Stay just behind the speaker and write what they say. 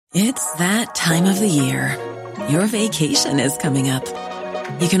It's that time of the year. Your vacation is coming up.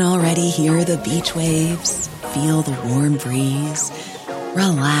 You can already hear the beach waves, feel the warm breeze,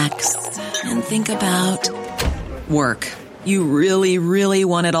 relax, and think about work. You really, really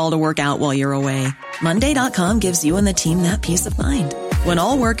want it all to work out while you're away. Monday.com gives you and the team that peace of mind. When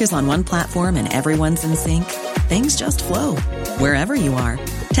all work is on one platform and everyone's in sync, things just flow. Wherever you are,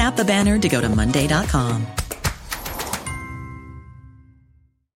 tap the banner to go to Monday.com.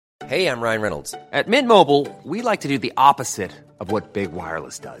 Hey, I'm Ryan Reynolds. At Mint Mobile, we like to do the opposite of what Big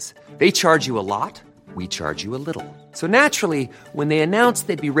Wireless does. They charge you a lot, we charge you a little. So naturally, when they announced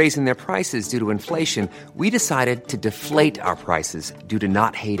they'd be raising their prices due to inflation, we decided to deflate our prices due to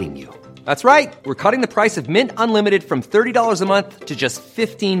not hating you. That's right. We're cutting the price of Mint Unlimited from $30 a month to just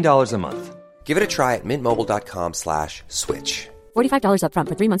 $15 a month. Give it a try at mintmobile.com/switch. $45 up front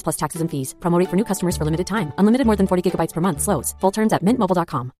for 3 months plus taxes and fees. Promo rate for new customers for limited time. Unlimited more than 40 gigabytes per month. Slows full terms at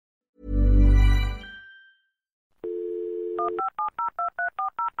mintmobile.com.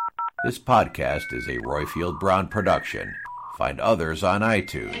 This podcast is a Royfield Brown production. Find others on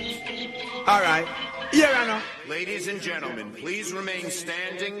iTunes. All right. Yeah, I know. Ladies and gentlemen, please remain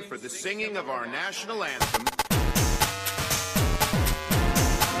standing for the singing of our national anthem.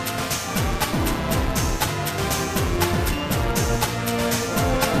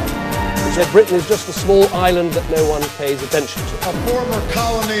 He said Britain is just a small island that no one pays attention to. A former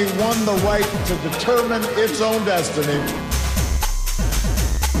colony won the right to determine its own destiny.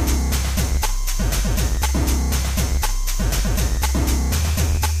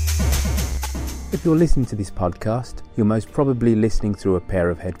 If you're listening to this podcast, you're most probably listening through a pair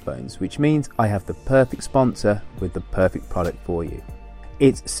of headphones, which means I have the perfect sponsor with the perfect product for you.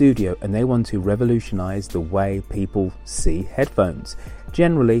 It's Sudio, and they want to revolutionize the way people see headphones.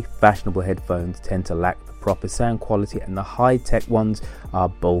 Generally, fashionable headphones tend to lack the proper sound quality, and the high-tech ones are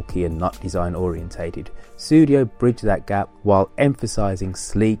bulky and not design orientated. Sudio bridge that gap while emphasizing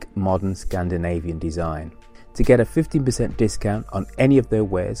sleek, modern Scandinavian design. To get a 15% discount on any of their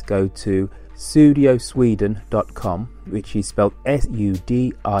wares, go to studiosweden.com, which is spelled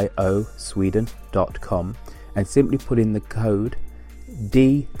SUDIO Sweden.com, and simply put in the code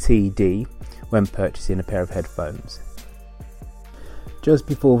DTD when purchasing a pair of headphones. Just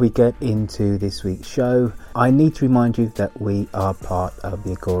before we get into this week's show, I need to remind you that we are part of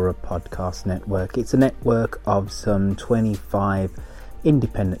the Agora Podcast Network. It's a network of some 25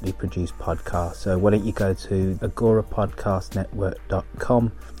 independently produced podcasts. So why don't you go to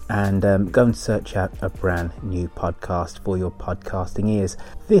agorapodcastnetwork.com and go and search out a brand new podcast for your podcasting ears.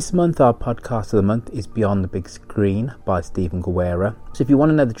 This month, our podcast of the month is Beyond the Big Screen by Stephen Guerra. So if you want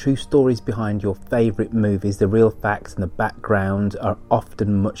to know the true stories behind your favourite movies, the real facts and the background are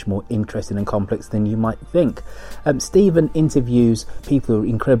often much more interesting and complex than you might think. Stephen interviews people who are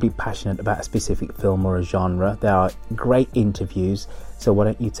incredibly passionate about a specific film or a genre. There are great interviews. So why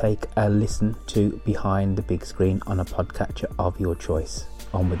don't you take a listen to Behind the Big Screen on a podcatcher of your choice.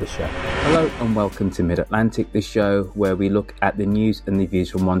 On with the show. Hello and welcome to Mid-Atlantic, the show where we look at the news and the views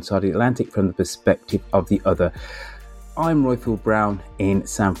from one side of the Atlantic from the perspective of the other. I'm Royfield Brown in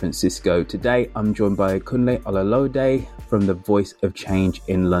San Francisco. Today I'm joined by Kunle Olalode from the Voice of Change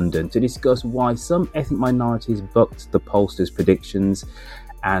in London to discuss why some ethnic minorities bucked the pollsters' predictions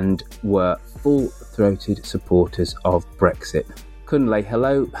and were full-throated supporters of Brexit. Kunle,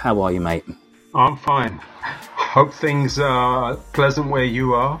 hello, how are you, mate? I'm fine. Hope things are pleasant where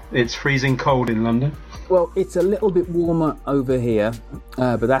you are. It's freezing cold in London. Well, it's a little bit warmer over here,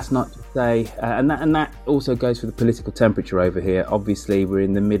 but that's not to say, and that also goes for the political temperature over here. Obviously, we're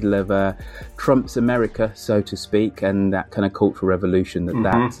in the middle of Trump's America, so to speak, and that kind of cultural revolution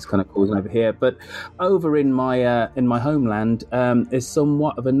that's kind of causing over here. But over in my homeland, there's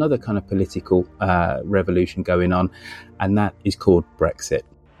somewhat of another kind of political revolution going on, and that is called Brexit.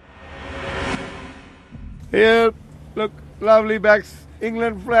 Here, look, lovely backs,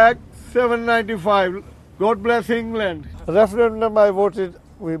 England flag, 795. God bless England. Referendum I voted,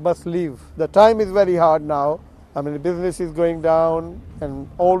 we must leave. The time is very hard now. I mean, the business is going down and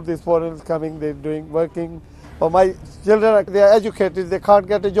all these foreigners coming, they're working. But my children, they are educated, they can't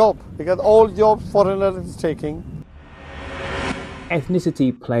get a job because all jobs foreigners is taking.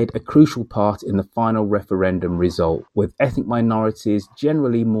 Ethnicity played a crucial part in the final referendum result, with ethnic minorities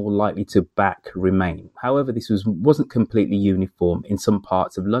generally more likely to back Remain. However, this wasn't completely uniform. In some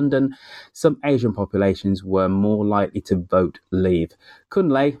parts of London, some Asian populations were more likely to vote Leave.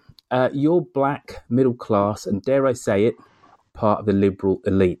 Kunle, you're black, middle class, and dare I say it, part of the liberal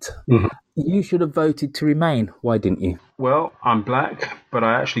elite. Mm-hmm. You should have voted to Remain. Why didn't you? Well, I'm black, but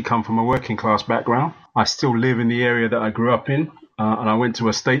I actually come from a working class background. I still live in the area that I grew up in. and I went to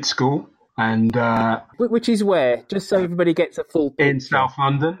a state school. And which is where, just so everybody gets a full picture. In South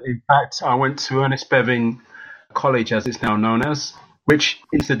London. In fact, I went to Ernest Beving College, as it's now known as, which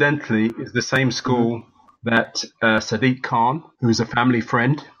incidentally is the same school that Sadiq Khan, who's a family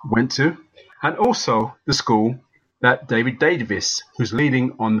friend, went to, and also the school that David Davis, who's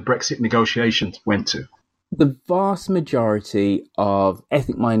leading on the Brexit negotiations, went to. The vast majority of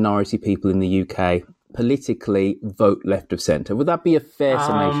ethnic minority people in the UK politically vote left of centre. Would that be a fair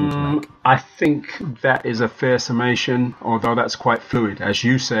summation to make? I think that is a fair summation, although that's quite fluid. As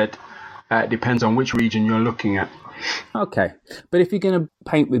you said, it depends on which region you're looking at. Okay, but if you're going to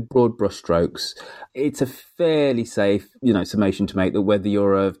paint with broad brushstrokes, it's a fairly safe, summation to make that whether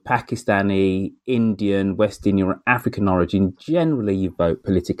you're of Pakistani, Indian, West Indian or African origin, generally you vote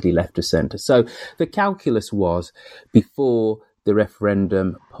politically left of centre. So the calculus was, before the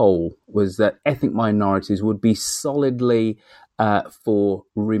referendum poll, was that ethnic minorities would be solidly for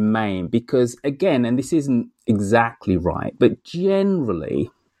Remain. Because again, and this isn't exactly right, but generally,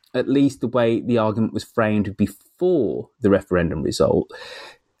 at least the way the argument was framed before the referendum result,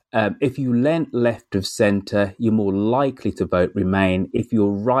 if you leant left of centre, you're more likely to vote Remain. If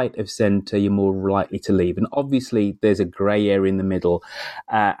you're right of centre, you're more likely to leave. And obviously, there's a grey area in the middle.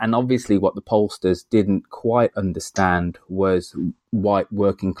 And obviously, what the pollsters didn't quite understand was white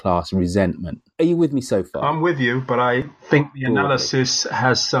working class resentment. Are you with me so far? I'm with you, but I think the analysis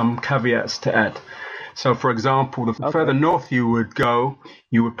has some caveats to add. So, for example, the further north you would go,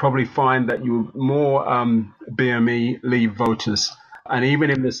 you would probably find that you were more BME Leave voters. And even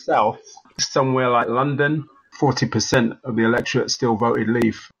in the south, somewhere like London, 40% of the electorate still voted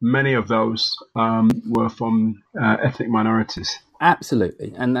Leave. Many of those were from ethnic minorities.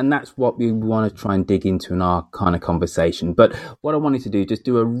 Absolutely. And that's what we want to try and dig into in our kind of conversation. But what I wanted to do, just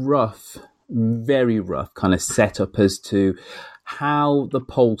do a very rough kind of setup as to how the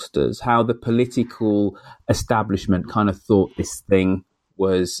pollsters, how the political establishment kind of thought this thing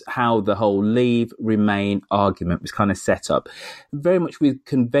was, how the whole Leave, Remain argument was kind of set up, very much with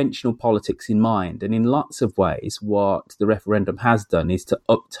conventional politics in mind. And in lots of ways, what the referendum has done is to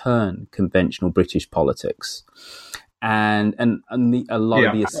upturn conventional British politics. And a lot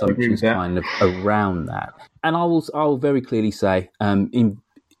of the assumptions kind of around that. And I will very clearly say,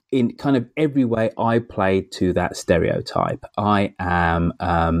 in kind of every way I played to that stereotype. I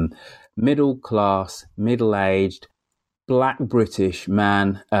am middle class, middle-aged, Black British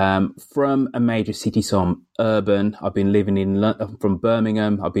man from a major city, so I'm urban. I've been living from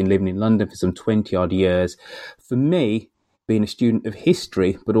Birmingham. I've been living in London for some 20-odd years. For me, being a student of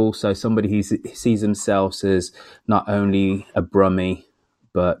history, but also somebody who sees themselves as not only a Brummie,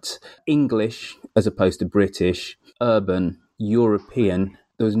 but English as opposed to British, urban, European,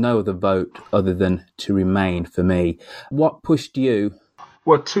 there was no other vote other than to Remain for me. What pushed you?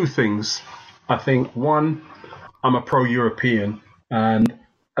 Well, two things. I think, one, I'm a pro-European, and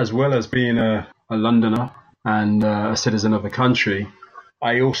as well as being a Londoner and a citizen of the country,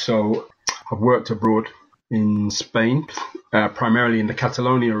 I also have worked abroad in Spain, primarily in the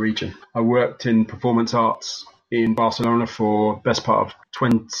Catalonia region. I worked in performance arts in Barcelona for the best part of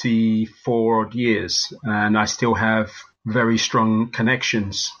 24 odd years, and I still have very strong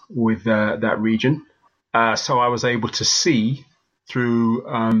connections with that region. So I was able to see through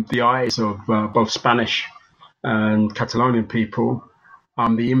the eyes of both Spanish and Catalonian people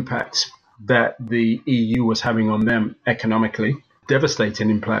the impact that the EU was having on them economically. Devastating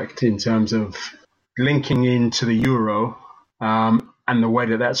impact in terms of linking into the euro and the way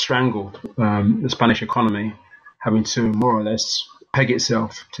that strangled the Spanish economy, having to more or less peg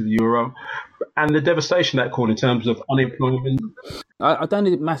itself to the euro, and the devastation that caused in terms of unemployment. I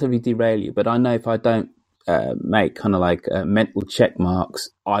don't massively derail you, but I know if I don't make kind of like mental check marks,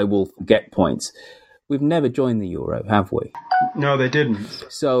 I will forget points. We've never joined the euro, have we? No, they didn't.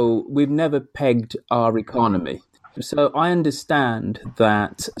 So we've never pegged our economy. So I understand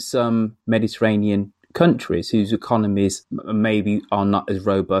that some Mediterranean countries whose economies maybe are not as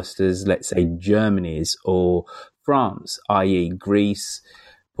robust as, let's say, Germany's or France, i.e. Greece,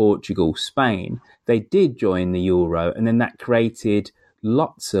 Portugal, Spain, they did join the euro, and then that created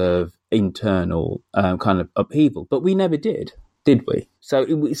lots of internal kind of upheaval. But we never did we? So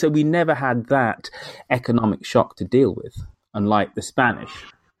we never had that economic shock to deal with, unlike the Spanish.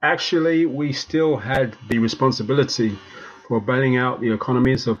 Actually, we still had the responsibility for bailing out the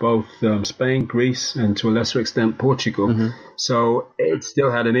economies of both Spain, Greece, and to a lesser extent Portugal. Mm-hmm. So it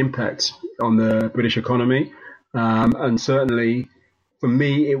still had an impact on the British economy. And certainly, for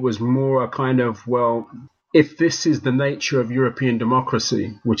me, it was more a kind of, well, if this is the nature of European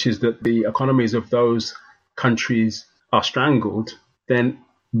democracy, which is that the economies of those countries are strangled, then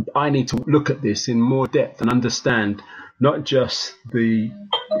I need to look at this in more depth and understand not just the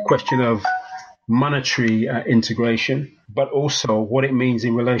question of monetary integration, but also what it means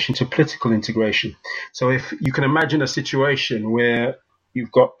in relation to political integration. So if you can imagine a situation where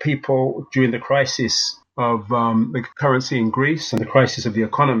you've got people during the crisis of the currency in Greece and the crisis of the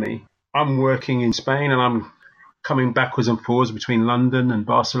economy, I'm working in Spain and I'm coming backwards and forwards between London and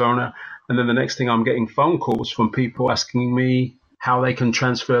Barcelona. And then the next thing, I'm getting phone calls from people asking me how they can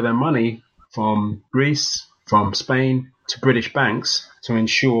transfer their money from Greece, from Spain to British banks to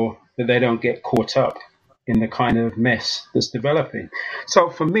ensure that they don't get caught up in the kind of mess that's developing. So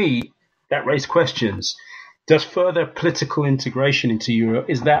for me, that raised questions. Does further political integration into Europe,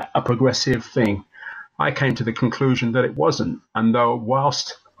 is that a progressive thing? I came to the conclusion that it wasn't. And though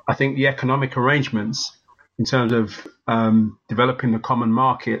whilst I think the economic arrangements in terms of developing the common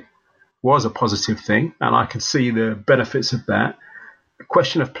market was a positive thing, and I could see the benefits of that, the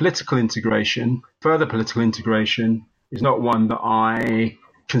question of political integration, further political integration, is not one that I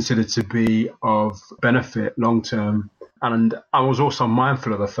consider to be of benefit long term. And I was also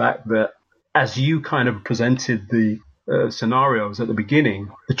mindful of the fact that as you kind of presented the scenarios at the beginning,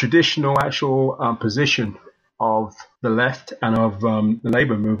 the traditional actual position of the left and of the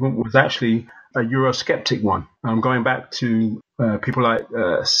Labour movement was actually a Eurosceptic one. Going back to people like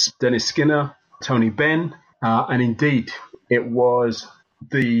Dennis Skinner, Tony Benn, and indeed it was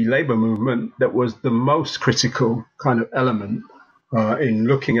the Labour movement that was the most critical kind of element in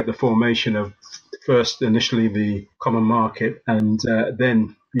looking at the formation of first initially the common market and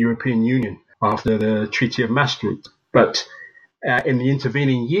then the European Union after the Treaty of Maastricht. But in the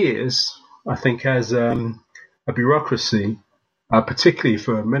intervening years, I think as a bureaucracy, particularly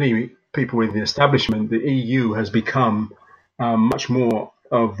for many people in the establishment, the EU has become much more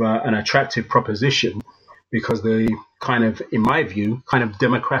of an attractive proposition because the kind of, in my view, kind of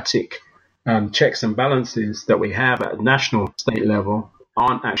democratic checks and balances that we have at national state level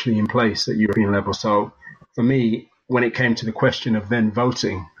aren't actually in place at European level. So for me, when it came to the question of then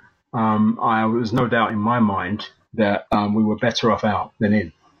voting, I was no doubt in my mind that we were better off out than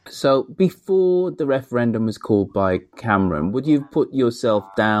in. So before the referendum was called by Cameron, would you put yourself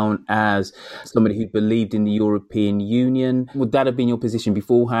down as somebody who believed in the European Union? Would that have been your position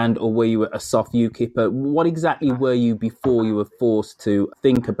beforehand, or were you a soft UKIPper? What exactly were you before you were forced to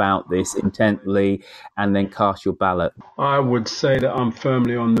think about this intently and then cast your ballot? I would say that I'm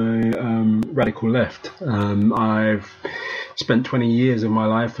firmly on the radical left. I've spent 20 years of my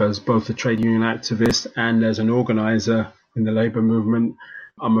life as both a trade union activist and as an organizer in the Labour movement.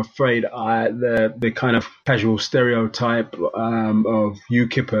 I'm afraid the kind of casual stereotype of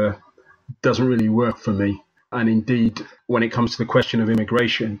UKIPper doesn't really work for me. And indeed, when it comes to the question of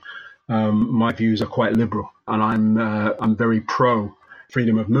immigration, my views are quite liberal. And I'm very pro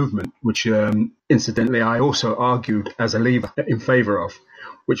freedom of movement, which incidentally I also argued as a Leaver in favour of,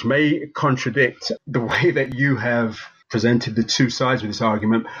 which may contradict the way that you have presented the two sides of this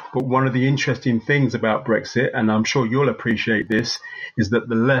argument. But one of the interesting things about Brexit, and I'm sure you'll appreciate this, is that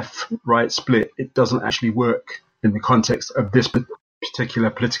the left-right split, it doesn't actually work in the context of this particular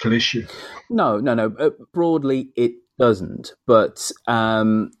political issue. No. Broadly, it doesn't. But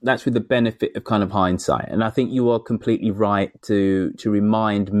that's with the benefit of kind of hindsight. And I think you are completely right to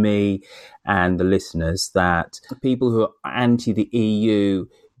remind me and the listeners that people who are anti the EU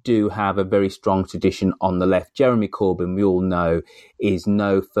do have a very strong tradition on the left. Jeremy Corbyn, we all know, is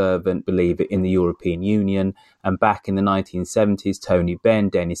no fervent believer in the European Union. And back in the 1970s, Tony Benn,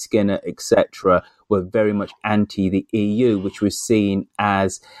 Dennis Skinner, etc., were very much anti the EU, which was seen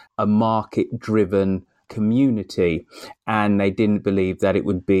as a market-driven community, and they didn't believe that it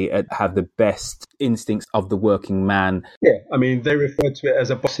would be have the best instincts of the working man. Yeah, I mean, they referred to it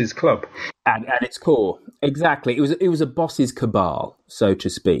as a boss's club. At its core, exactly. It was a boss's cabal, so to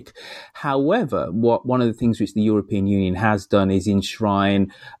speak. However, one of the things which the European Union has done is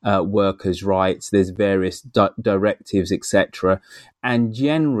enshrine workers' rights. There's various directives, etc. And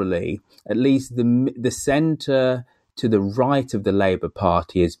generally, at least the centre to the right of the Labour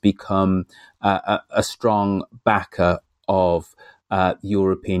Party has become a strong backer of the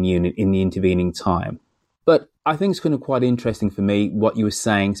European Union in the intervening time. But I think it's kind of quite interesting for me what you were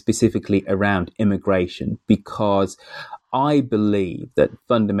saying specifically around immigration, because I believe that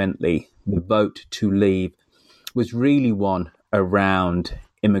fundamentally the vote to leave was really one around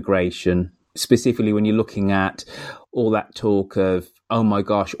immigration, specifically when you're looking at all that talk of, oh my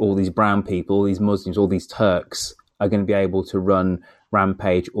gosh, all these brown people, all these Muslims, all these Turks are going to be able to run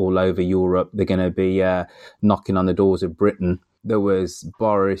rampage all over Europe. They're going to be knocking on the doors of Britain. There was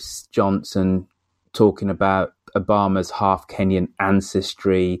Boris Johnson talking about Obama's half Kenyan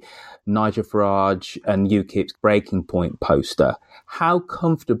ancestry, Nigel Farage and UKIP's Breaking Point poster. How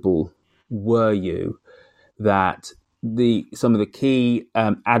comfortable were you that some of the key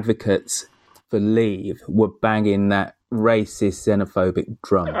advocates for Leave were banging that racist, xenophobic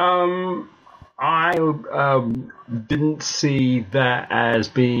drum? I didn't see that as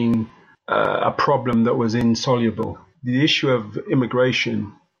being a problem that was insoluble. The issue of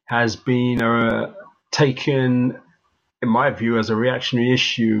immigration has been taken, in my view, as a reactionary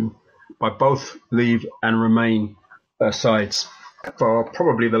issue by both Leave and Remain sides for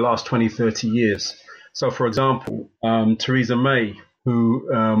probably the last 20, 30 years. So, for example, Theresa May, who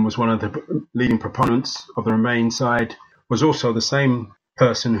was one of the leading proponents of the Remain side, was also the same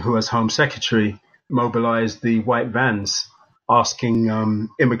person who, as Home Secretary, mobilized the white vans asking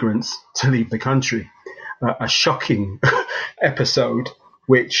immigrants to leave the country. A shocking episode,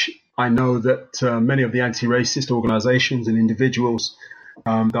 which I know that many of the anti-racist organizations and individuals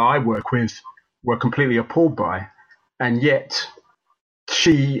that I work with were completely appalled by. And yet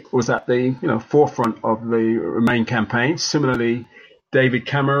she was at the forefront of the Remain campaign. Similarly, David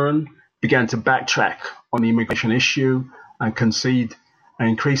Cameron began to backtrack on the immigration issue and concede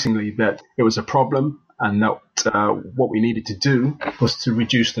increasingly that it was a problem and that what we needed to do was to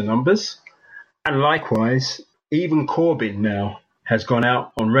reduce the numbers. And likewise, even Corbyn now has gone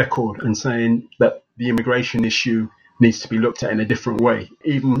out on record and saying that the immigration issue needs to be looked at in a different way,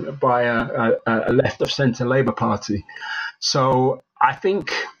 even by a left of centre Labour Party. So I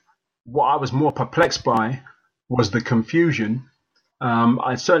think what I was more perplexed by was the confusion.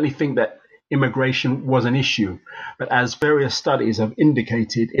 I certainly think that immigration was an issue, but as various studies have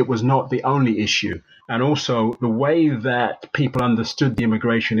indicated, it was not the only issue. And also the way that people understood the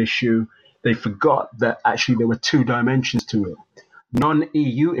immigration issue, they forgot that actually there were two dimensions to it: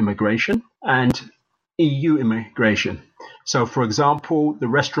 non-EU immigration and EU immigration. So, for example, the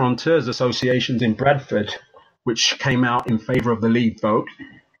restaurateurs associations in Bradford, which came out in favour of the Leave vote,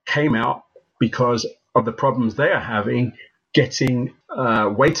 came out because of the problems they are having getting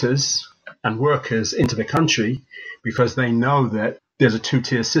waiters and workers into the country, because they know that there's a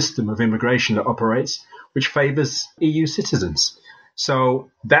two-tier system of immigration that operates, which favours EU citizens. So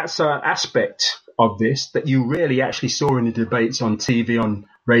that's an aspect of this that you rarely actually saw in the debates on TV, on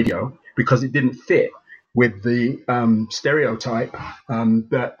radio, because it didn't fit with the stereotype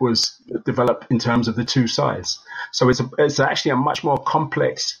that was developed in terms of the two sides. So it's actually a much more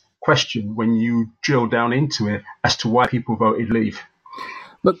complex question when you drill down into it as to why people voted Leave.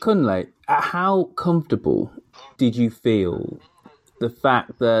 But Kunle, how comfortable did you feel the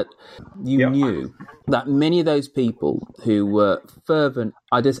fact that you knew that many of those people who were fervent,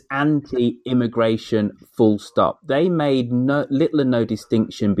 are just anti-immigration full stop, they made little or no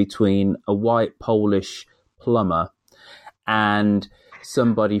distinction between a white Polish plumber and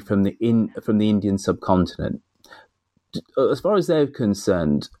somebody from the Indian subcontinent? As far as they're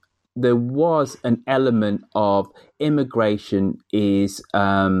concerned, there was an element of immigration is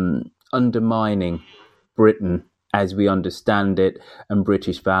undermining Britain as we understand it and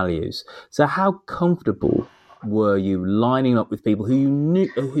British values. So how comfortable were you lining up with people who you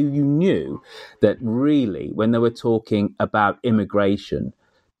knew that really, when they were talking about immigration,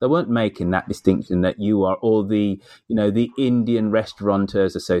 they weren't making that distinction that you are, or the Indian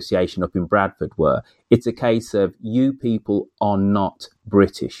Restaurateurs Association up in Bradford were? It's a case of you people are not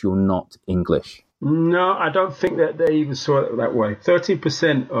British, you're not English. No, I don't think that they even saw it that way.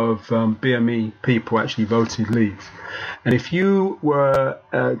 30% of BME people actually voted Leave. And if you were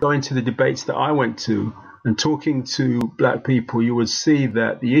going to the debates that I went to and talking to black people, you would see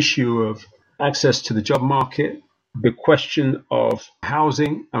that the issue of access to the job market, the question of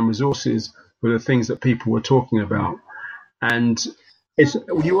housing and resources were the things that people were talking about. And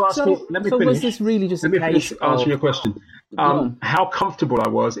you asked me, let me finish. Was this really just let me finish answering your question. How comfortable I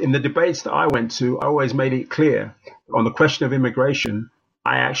was in the debates that I went to, I always made it clear on the question of immigration.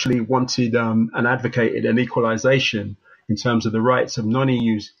 I actually wanted and advocated an equalisation in terms of the rights of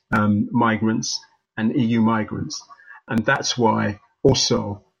non-EU migrants and EU migrants. And that's why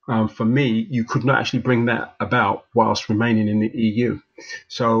also, for me, you could not actually bring that about whilst remaining in the EU.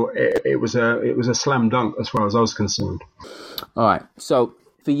 So it was a slam dunk as far as I was concerned. All right. So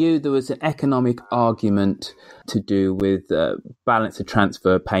for you, there was an economic argument to do with balance of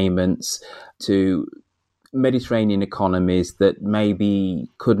transfer payments to Mediterranean economies that maybe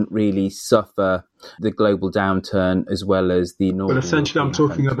couldn't really suffer the global downturn as well as the Northern. But essentially, I'm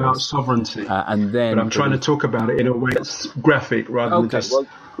talking about sovereignty, and then. But I'm trying to talk about it in a way that's graphic rather than just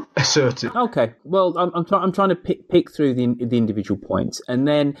asserted. Okay, well, I'm trying to pick through the individual points, and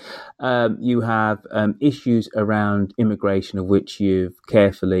then you have issues around immigration, of which you've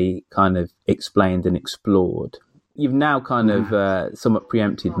carefully kind of explained and explored. You've now kind of somewhat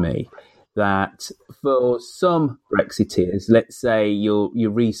preempted me that for some Brexiteers, let's say your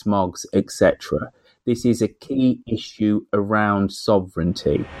Rees-Moggs, etc., this is a key issue around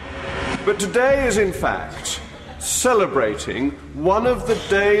sovereignty. But today is, in fact, celebrating one of the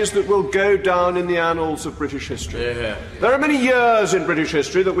days that will go down in the annals of British history. Yeah. There are many years in British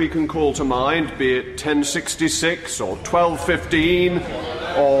history that we can call to mind, be it 1066 or 1215,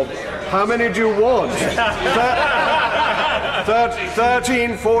 or how many do you want?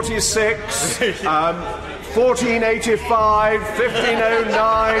 1346, 1485,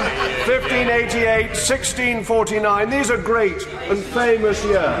 1509, 1588, 1649. These are great and famous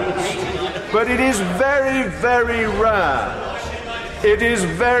years. But it is very, very rare. It is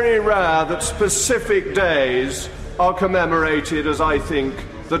very rare that specific days are commemorated, as I think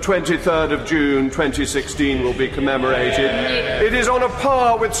the 23rd of June 2016 will be commemorated. It is on a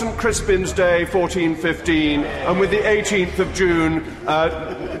par with St. Crispin's Day 1415 and with the 18th of June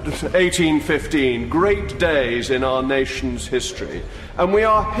 1815. Great days in our nation's history. And we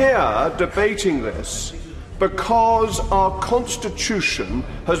are here debating this because our Constitution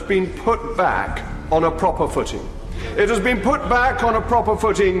has been put back on a proper footing. It has been put back on a proper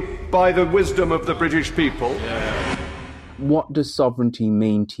footing by the wisdom of the British people. What does sovereignty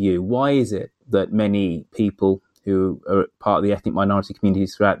mean to you? Why is it that many people who are part of the ethnic minority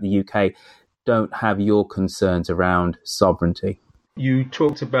communities throughout the UK don't have your concerns around sovereignty? You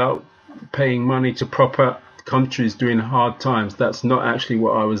talked about paying money to prop up countries during hard times. That's not actually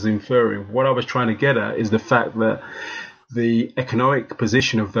what I was inferring. What I was trying to get at is the fact that the economic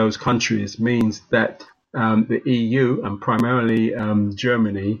position of those countries means that the EU and primarily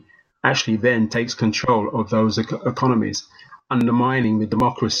Germany actually then takes control of those economies, undermining the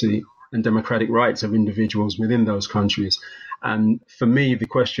democracy and democratic rights of individuals within those countries. And for me, the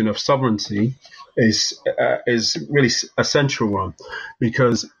question of sovereignty is really a central one,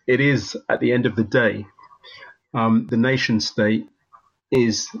 because it is, at the end of the day, the nation state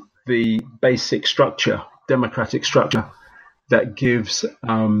is the basic structure, democratic structure, that gives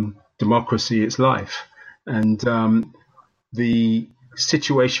democracy its life. And the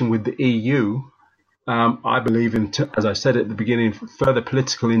situation with the EU, I believe in, as I said at the beginning, further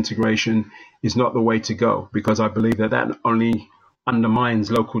political integration is not the way to go, because I believe that not only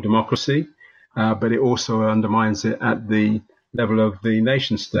undermines local democracy, but it also undermines it at the level of the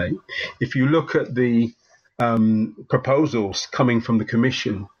nation state. If you look at the proposals coming from the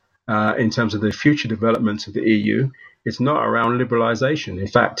Commission in terms of the future developments of the EU, it's not around liberalisation. In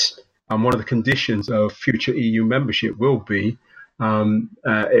fact, one of the conditions of future EU membership will be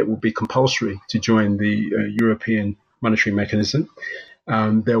it will be compulsory to join the European Monetary Mechanism.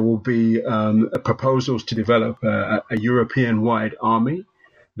 There will be proposals to develop a European-wide army.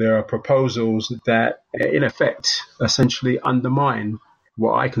 There are proposals that, in effect, essentially undermine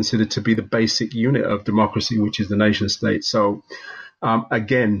what I consider to be the basic unit of democracy, which is the nation state. So,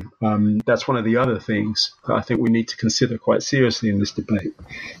 again, that's one of the other things that I think we need to consider quite seriously in this debate.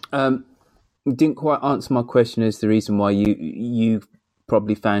 Didn't quite answer my question as the reason why you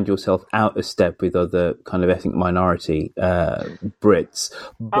probably found yourself out of step with other kind of ethnic minority Brits.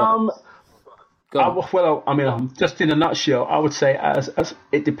 But, just in a nutshell, I would say as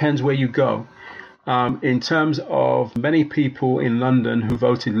it depends where you go. In terms of many people in London who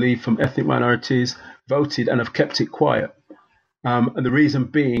voted Leave from ethnic minorities, voted and have kept it quiet. And the reason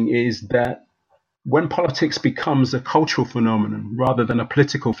being is that when politics becomes a cultural phenomenon rather than a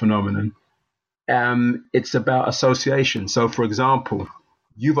political phenomenon, it's about association. So, for example,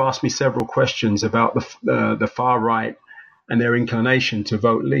 you've asked me several questions about the far right and their inclination to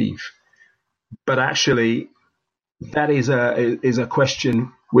vote Leave. But actually, that is a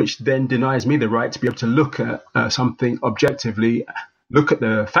question which then denies me the right to be able to look at something objectively, look at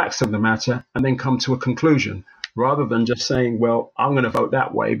the facts of the matter, and then come to a conclusion, rather than just saying, well, I'm going to vote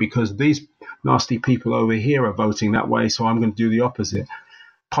that way because these nasty people over here are voting that way, so I'm going to do the opposite.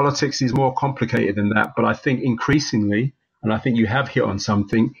 Politics is more complicated than that, but I think increasingly, and I think you have hit on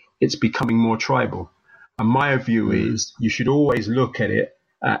something, it's becoming more tribal. And my view is you should always look at it,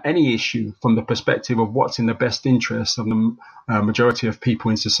 any issue, from the perspective of what's in the best interest of the majority of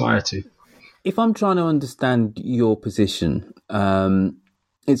people in society. If I'm trying to understand your position,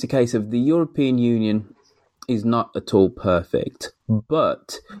 it's a case of the European Union is not at all perfect,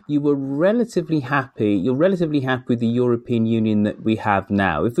 but you're relatively happy with the European Union that we have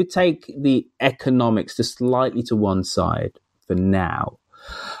now. If we take the economics just slightly to one side for now,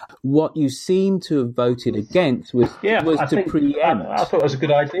 What you seem to have voted against was to preempt. I thought it was a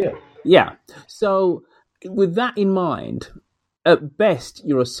good idea. Yeah. So with that in mind, at best,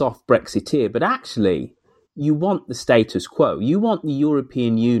 you're a soft Brexiteer, but actually, you want the status quo. You want the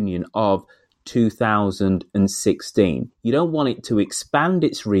European Union of 2016. You don't want it to expand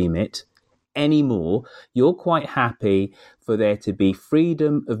its remit anymore. You're quite happy for there to be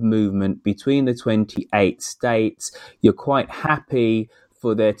freedom of movement between the 28 states. You're quite happy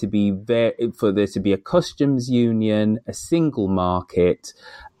for there to be a customs union, a single market,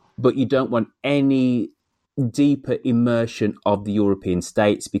 but you don't want any deeper immersion of the European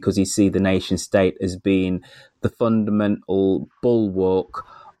states because you see the nation state as being the fundamental bulwark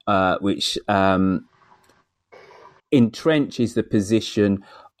which entrenches the position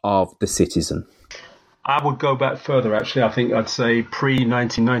of the citizen. I would go back further, actually. I think I'd say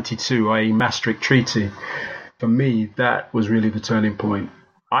pre-1992, i.e. Maastricht Treaty. For me, that was really the turning point.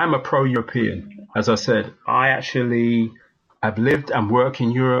 I'm a pro-European. As I said, I actually have lived and worked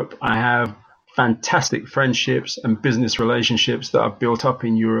in Europe. I have fantastic friendships and business relationships that I've built up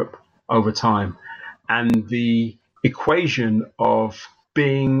in Europe over time. And the equation of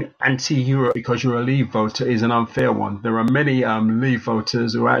being anti-Europe because you're a Leave voter is an unfair one. There are many Leave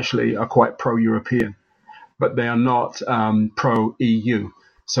voters who actually are quite pro-European, but they are not pro-EU.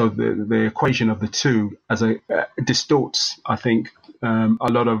 So the equation of the two distorts, I think, a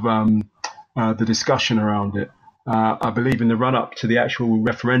lot of the discussion around it. I believe in the run-up to the actual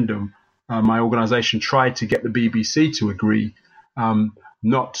referendum, my organisation tried to get the BBC to agree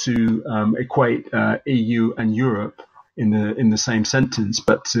not to equate EU and Europe in the same sentence,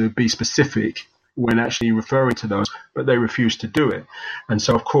 but to be specific when actually referring to those, but they refused to do it. And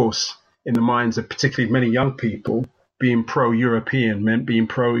so, of course, in the minds of particularly many young people, being pro-European meant being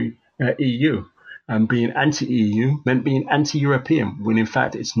pro-EU, and being anti-EU meant being anti-European, when in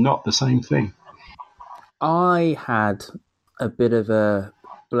fact it's not the same thing. I had a bit of a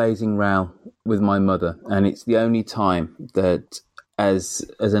blazing row with my mother, and it's the only time that as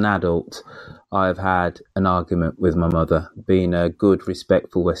an adult I've had an argument with my mother. Being a good,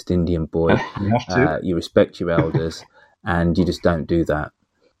 respectful West Indian boy, you respect your elders and you just don't do that.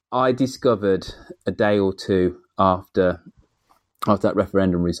 I discovered a day or two after that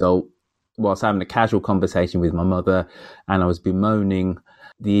referendum result, whilst having a casual conversation with my mother, and I was bemoaning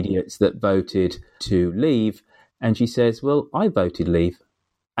the idiots that voted to leave, and she says, well, I voted leave.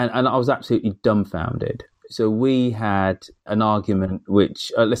 And I was absolutely dumbfounded. So we had an argument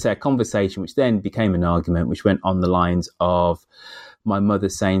which, let's say a conversation, which then became an argument, which went on the lines of my mother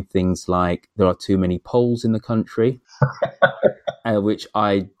saying things like, there are too many Poles in the country, which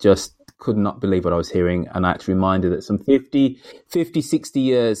I just could not believe what I was hearing. And I had to remind her that some 50, 60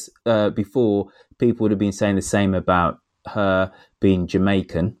 years before, people would have been saying the same about her being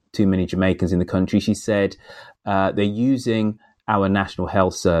Jamaican, too many Jamaicans in the country. She said, they're using our National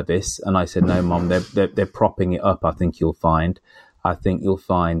Health Service. And I said, no, Mom, they're propping it up. I think you'll find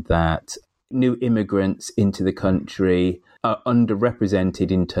that new immigrants into the country are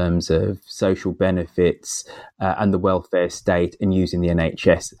underrepresented in terms of social benefits and the welfare state and using the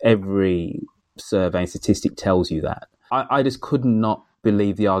NHS. Every survey and statistic tells you that. I just could not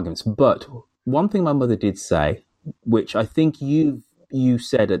believe the arguments. But one thing my mother did say, which I think you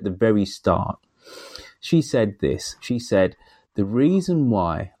said at the very start, she said this. She said, the reason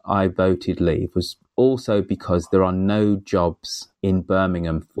why I voted leave was also because there are no jobs in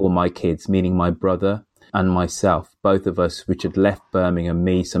Birmingham for my kids, meaning my brother and myself, both of us, which had left Birmingham,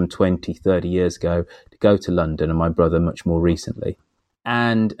 me some 20, 30 years ago, to go to London, and my brother much more recently.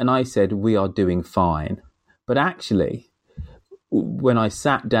 And I said, we are doing fine. But actually, when I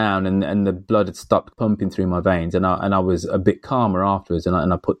sat down and the blood had stopped pumping through my veins, and I was a bit calmer afterwards,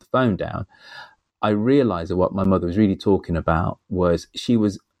 and I put the phone down, I realised that what my mother was really talking about was she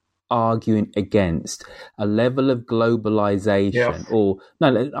was arguing against a level of globalisation,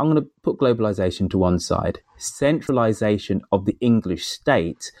 I'm going to put globalisation to one side, centralisation of the English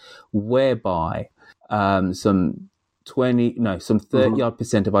state, whereby some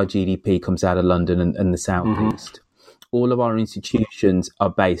 30% of our GDP comes out of London and the southeast. All of our institutions are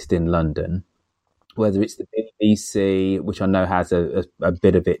based in London, whether it's the BBC, which I know has a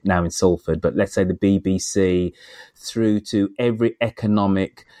bit of it now in Salford, but let's say the BBC, through to every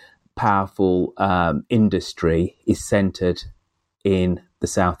economic powerful industry is centred in the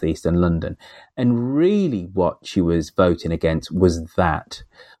southeast and London. And really what she was voting against was that.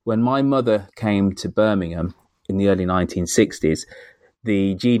 When my mother came to Birmingham in the early 1960s,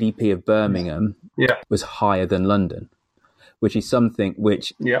 the GDP of Birmingham was higher than London. which is something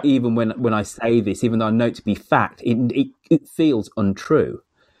which, even when I say this, even though I know it to be fact, it feels untrue.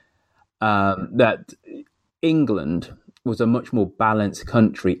 That England was a much more balanced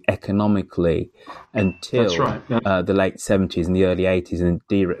country economically until the late 70s and the early 80s and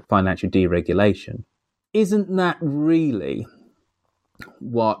financial deregulation. Isn't that really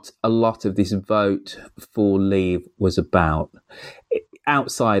what a lot of this vote for leave was about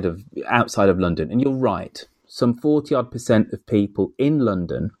outside of London? And you're right, some 40% of people in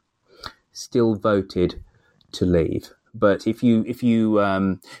London still voted to leave. But if you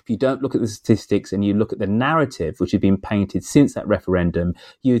don't look at the statistics and you look at the narrative which had been painted since that referendum,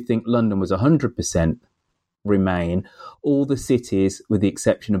 you'd think London was 100% Remain. All the cities, with the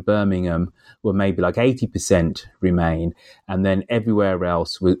exception of Birmingham, were maybe like 80% Remain, and then everywhere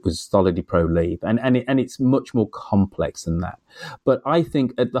else was solidly pro-Leave. And it's much more complex than that. But I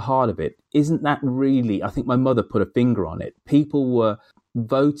think at the heart of it, isn't that really, I think my mother put a finger on it, people were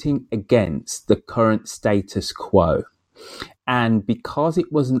voting against the current status quo. And because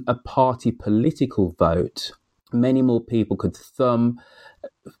it wasn't a party political vote, many more people could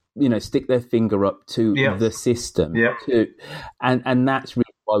stick their finger up to the system. And that's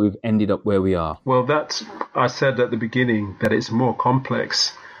really why we've ended up where we are. Well, I said at the beginning that it's more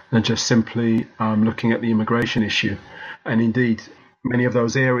complex than just simply looking at the immigration issue. And indeed, many of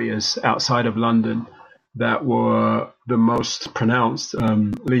those areas outside of London that were the most pronounced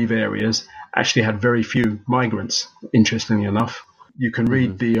Leave areas actually had very few migrants, interestingly enough. You can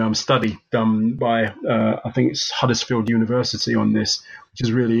read the study done by, I think it's Huddersfield University on this, which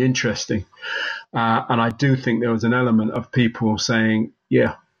is really interesting. And I do think there was an element of people saying,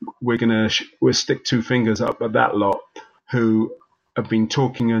 we'll stick two fingers up at that lot who have been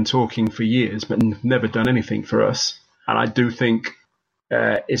talking and talking for years, but never done anything for us. And I do think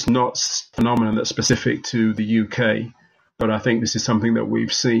it's not a phenomenon that's specific to the UK, but I think this is something that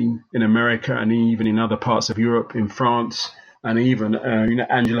we've seen in America and even in other parts of Europe, in France, and even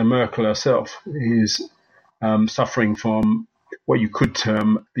Angela Merkel herself is suffering from what you could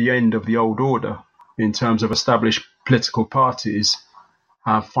term the end of the old order in terms of established political parties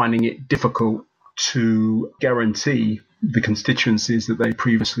finding it difficult to guarantee the constituencies that they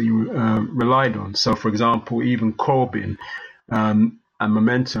previously relied on. So, for example, even Corbyn and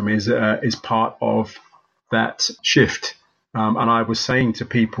Momentum is part of that shift. And I was saying to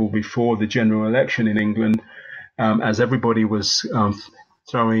people before the general election in England, as everybody was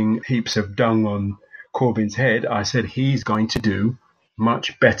throwing heaps of dung on Corbyn's head, I said he's going to do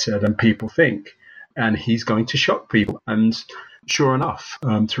much better than people think, and he's going to shock people. And sure enough,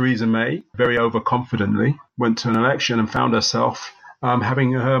 Theresa May very overconfidently went to an election and found herself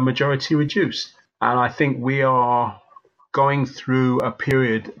having her majority reduced. And I think we are going through a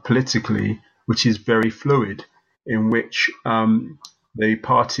period politically which is very fluid, in which the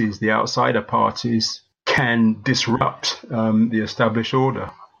parties, the outsider parties, can disrupt the established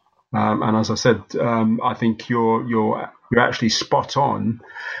order. And as I said, I think you're actually spot on.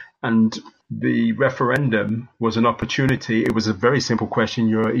 And the referendum was an opportunity. It was a very simple question.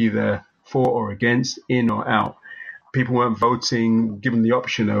 You're either for or against, in or out. People weren't voting, given the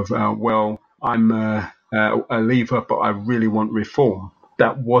option of, I'm a leaver, but I really want reform.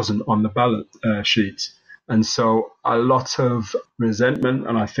 That wasn't on the ballot sheet. And so a lot of resentment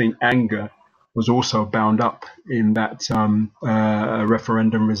and I think anger was also bound up in that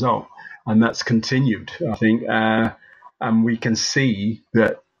referendum result. And that's continued, I think. And we can see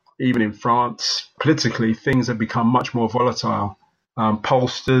that even in France, politically, things have become much more volatile.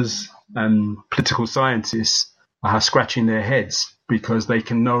 Pollsters and political scientists are scratching their heads because they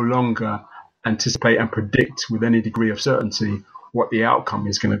can no longer anticipate and predict with any degree of certainty what the outcome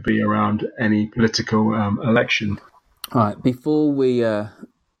is going to be around any political election. All right, before we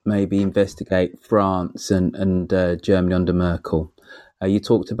maybe investigate France and Germany under Merkel, you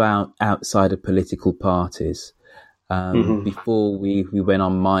talked about outside of political parties. Before we went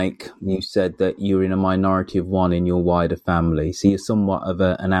on mic, you said that you're in a minority of one in your wider family, so you're somewhat of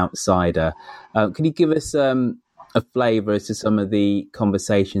an outsider. Can you give us a flavour as to some of the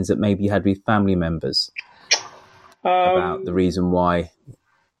conversations that maybe you had with family members about the reason why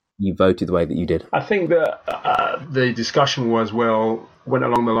you voted the way that you did? I think that the discussion went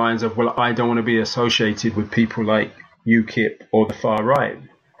along the lines of, I don't want to be associated with people like UKIP or the far right.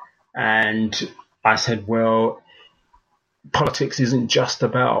 And I said, politics isn't just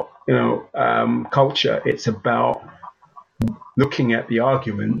about, culture. It's about looking at the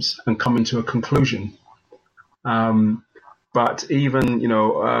arguments and coming to a conclusion. But even,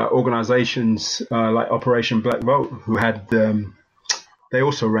 organizations like Operation Black Vote, who had, they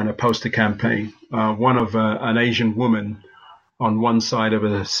also ran a poster campaign. One of an Asian woman on one side of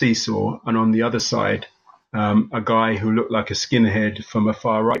a seesaw, and on the other side, a guy who looked like a skinhead from a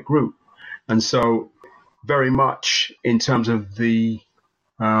far right group. And so very much in terms of the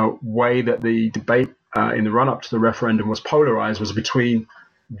way that the debate in the run-up to the referendum was polarized was between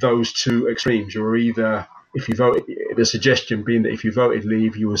those two extremes. You were either, if you voted, the suggestion being that if you voted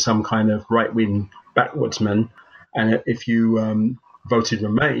Leave, you were some kind of right-wing backwardsman, and if you voted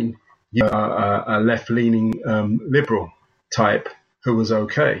Remain, you were a left-leaning liberal type who was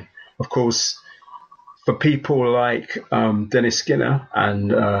okay. Of course, for people like Dennis Skinner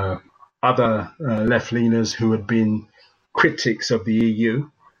and other left-leaners who had been critics of the EU,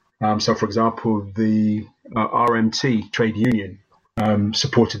 so for example, the RMT trade union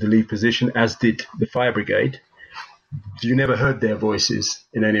supported the Leave position, as did the Fire Brigade. You never heard their voices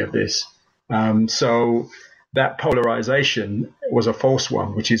in any of this. So that polarization was a false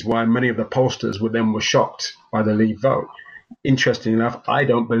one, which is why many of the pollsters were shocked by the Leave vote. Interestingly enough, I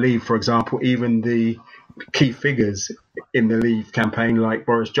don't believe, for example, even the key figures in the Leave campaign, like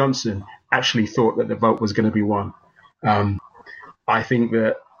Boris Johnson, actually thought that the vote was going to be won. I think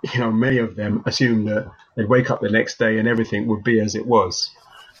that many of them assumed that they'd wake up the next day and everything would be as it was.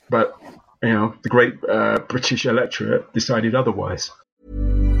 But the great British electorate decided otherwise.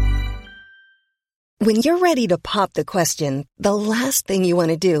 When you're ready to pop the question, the last thing you want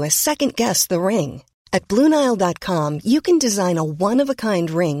to do is second-guess the ring. At BlueNile.com, you can design a one-of-a-kind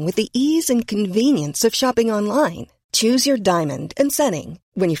ring with the ease and convenience of shopping online. Choose your diamond and setting.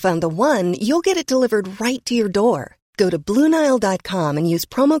 When you find the one, you'll get it delivered right to your door. Go to BlueNile.com and use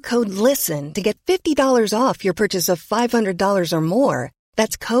promo code LISTEN to get $50 off your purchase of $500 or more.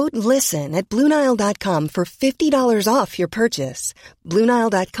 That's code LISTEN at BlueNile.com for $50 off your purchase.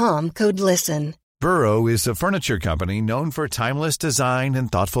 BlueNile.com, code LISTEN. Burrow is a furniture company known for timeless design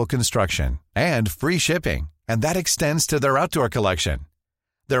and thoughtful construction, and free shipping, and that extends to their outdoor collection.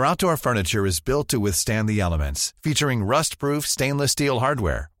 Their outdoor furniture is built to withstand the elements, featuring rust-proof stainless steel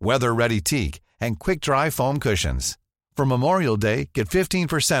hardware, weather-ready teak, and quick-dry foam cushions. For Memorial Day, get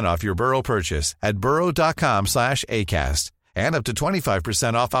 15% off your Burrow purchase at burrow.com/ACAST, and up to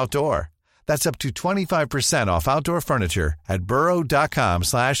 25% off outdoor. That's up to 25% off outdoor furniture at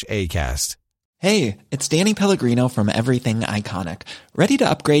burrow.com/ACAST. Hey, it's Danny Pellegrino from Everything Iconic. Ready to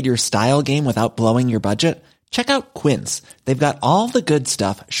upgrade your style game without blowing your budget? Check out Quince. They've got all the good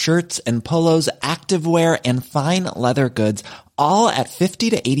stuff, shirts and polos, activewear, and fine leather goods, all at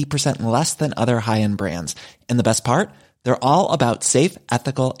 50 to 80% less than other high-end brands. And the best part? They're all about safe,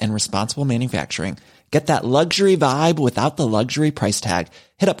 ethical, and responsible manufacturing. Get that luxury vibe without the luxury price tag.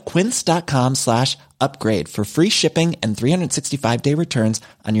 Hit up quince.com/upgrade for free shipping and 365-day returns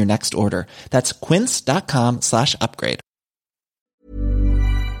on your next order. That's quince.com/upgrade.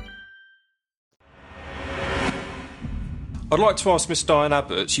 I'd like to ask Miss Diane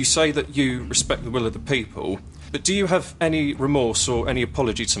Abbott, you say that you respect the will of the people, but do you have any remorse or any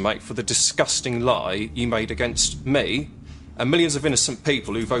apology to make for the disgusting lie you made against me and millions of innocent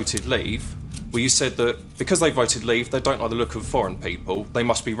people who voted Leave, where you said that because they voted Leave, they don't like the look of foreign people, they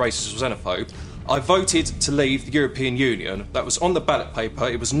must be racist or xenophobe? I voted to leave the European Union. That was on the ballot paper.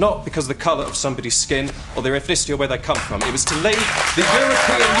 It was not because of the colour of somebody's skin or their ethnicity or where they come from. It was to leave the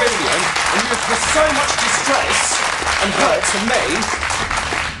European Union, and you have caused so much distress and hurt to me.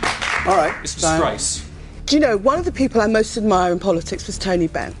 All right. It's a disgrace. Do you know, one of the people I most admire in politics was Tony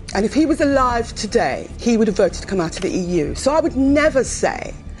Benn. And if he was alive today, he would have voted to come out of the EU. So I would never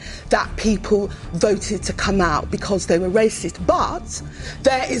say that people voted to come out because they were racist. But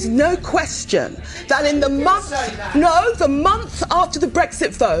there is no question that in the month after the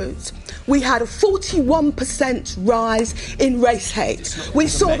Brexit vote, we had a 41% rise in race hate. We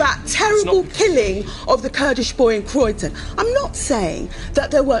saw that terrible killing of the Kurdish boy in Croydon. I'm not saying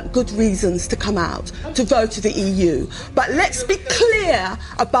that there weren't good reasons to come out to vote to the EU, but let's be clear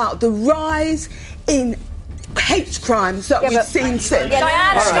about the rise in hate crimes that we've seen since.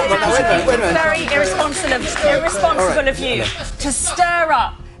 Diane, it's very irresponsible of you to stir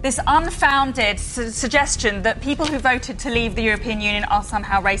up this unfounded suggestion that people who voted to leave the European Union are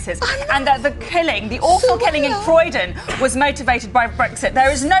somehow racist, and that the awful killing in Croydon was motivated by Brexit. There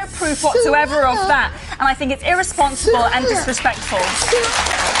is no proof whatsoever of that, and I think it's irresponsible and disrespectful.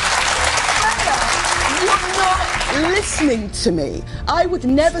 You're not listening to me. I would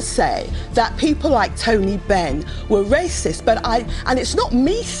never say that people like Tony Benn were racist, and it's not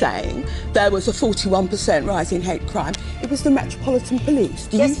me saying there was a 41% rise in hate crime. It was the Metropolitan Police.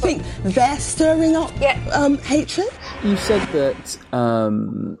 Do you think they're stirring up hatred? You said that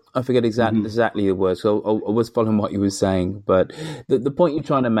I forget exactly the words. So I was following what you were saying, but the point you're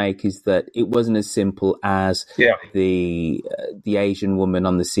trying to make is that it wasn't as simple as the Asian woman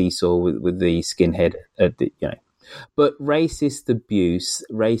on the seesaw with the skinhead, But racist abuse,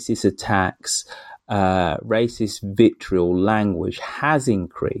 racist attacks, racist vitriol language has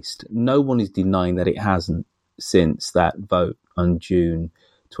increased. No one is denying that it hasn't since that vote on June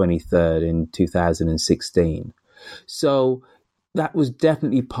 23rd in 2016. So that was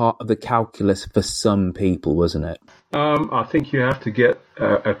definitely part of the calculus for some people, wasn't it? I think you have to get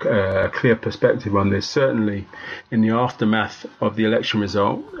a clear perspective on this. Certainly, in the aftermath of the election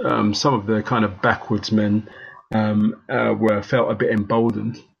result, some of the kind of backwards men felt a bit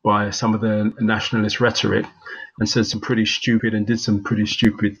emboldened by some of the nationalist rhetoric and said some pretty stupid and did some pretty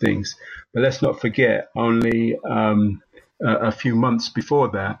stupid things. But let's not forget, only a few months before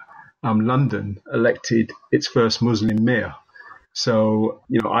that, London elected its first Muslim mayor. So,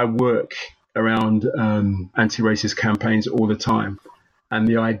 I work around anti-racist campaigns all the time. And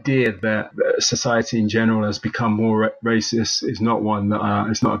the idea that society in general has become more racist is not one that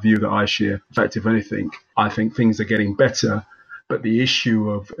it's not a view that I share. In fact, if anything, I think things are getting better. But the issue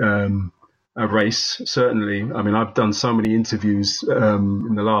of race, certainly, I mean, I've done so many interviews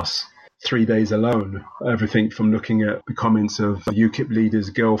in the last 3 days alone, everything from looking at the comments of UKIP leader's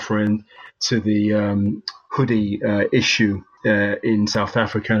girlfriend to the hoodie issue in South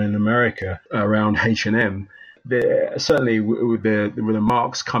Africa and in America around H&M. Certainly with the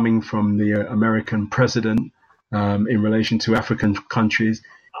remarks coming from the American president in relation to African countries,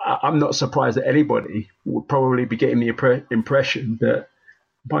 I'm not surprised that anybody would probably be getting the impression that,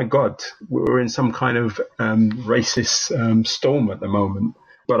 my God, we're in some kind of racist storm at the moment.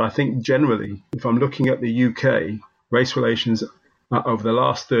 But I think generally, if I'm looking at the UK, race relations over the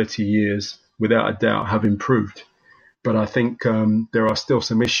last 30 years, without a doubt, have improved. But I think there are still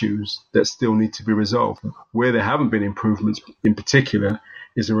some issues that still need to be resolved. Where there haven't been improvements in particular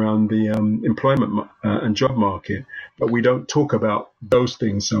is around the employment and job market. But we don't talk about those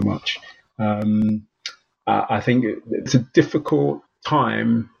things so much. I think it's a difficult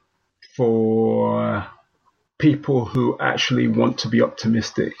time for people who actually want to be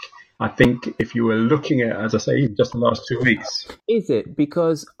optimistic. I think if you were looking at, as I say, just the last 2 weeks. Is it?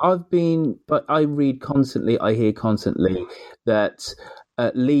 Because I read constantly, I hear constantly that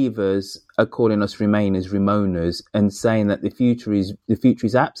Leavers are calling us Remainers, Remoaners, and saying that the future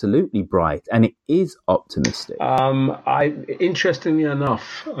is absolutely bright and it is optimistic. Interestingly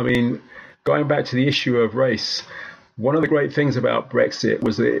enough, I mean, going back to the issue of race, one of the great things about Brexit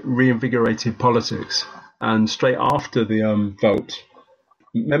was that it reinvigorated politics. And straight after the vote,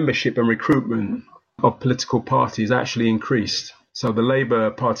 membership and recruitment of political parties actually increased. So the Labour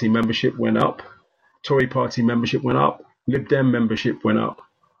Party membership went up, Tory Party membership went up, Lib Dem membership went up.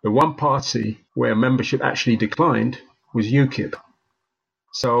 The one party where membership actually declined was UKIP.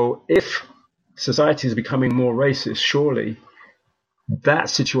 So if society is becoming more racist, surely that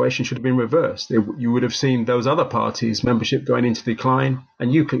situation should have been reversed. You would have seen those other parties' membership going into decline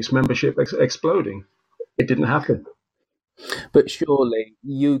and UKIP's membership exploding. It didn't happen. But surely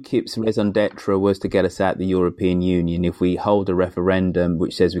UKIP's raison d'etre was to get us out of the European Union. If we hold a referendum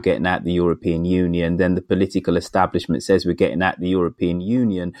which says we're getting out of the European Union, then the political establishment says we're getting out of the European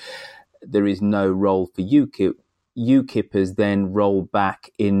Union. There is no role for UKIP. UKIP has then rolled back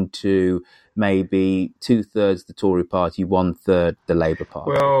into maybe 2/3 the Tory party, 1/3 the Labour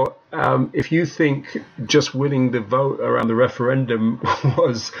Party. Well, if you think just winning the vote around the referendum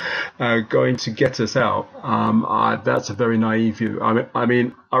was going to get us out, that's a very naive view. I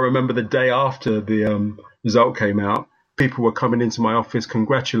mean, I remember the day after the result came out, people were coming into my office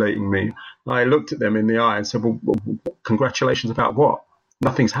congratulating me. I looked at them in the eye and said, well, congratulations about what?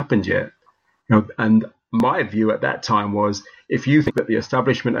 Nothing's happened yet. And my view at that time was, if you think that the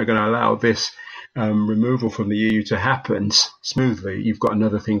establishment are going to allow this removal from the EU to happen smoothly, you've got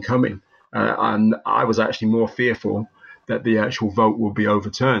another thing coming. And I was actually more fearful that the actual vote will be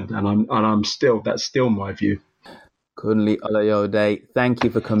overturned. And that's still my view. Kunle Olayode, thank you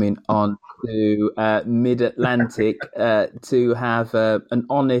for coming on to Mid-Atlantic to have an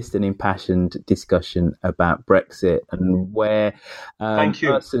honest and impassioned discussion about Brexit and where thank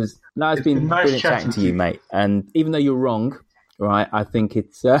you. It's been nice brilliant chatting to you, mate. And even though you're wrong, right, I think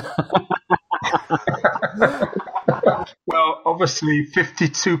it's... Well, obviously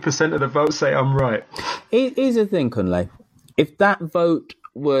 52% of the vote say I'm right. Here's the thing, Kunle. If that vote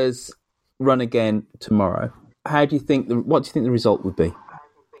was run again tomorrow, what do you think the result would be?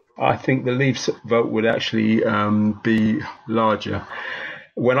 I think the Leave vote would actually be larger.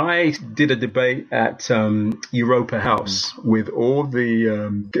 When I did a debate at Europa House with all the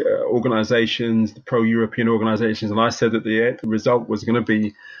organizations, the pro-European organizations, and I said that the result was going to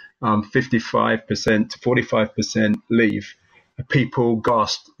be 55% to 45% leave, people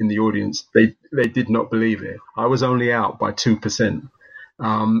gasped in the audience. They did not believe it. I was only out by 2%.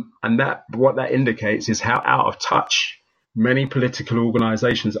 And that what that indicates is how out of touch many political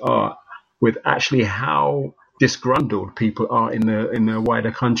organizations are with actually how disgruntled people are in the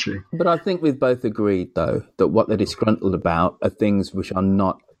wider country. But I think we've both agreed, though, that what they're disgruntled about are things which are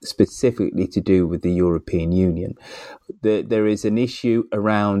not specifically to do with the European Union. There is an issue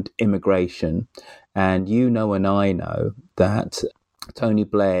around immigration, and you know and I know that Tony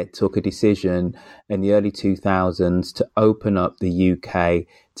Blair took a decision in the early 2000s to open up the UK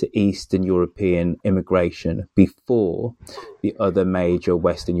to Eastern European immigration before the other major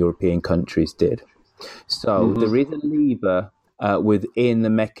Western European countries did. So there is a lever within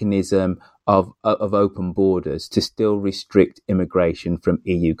the mechanism of open borders to still restrict immigration from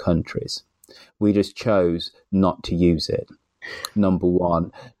EU countries. We just chose not to use it, number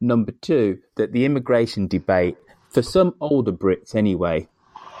one. Number two, that the immigration debate, for some older Brits anyway,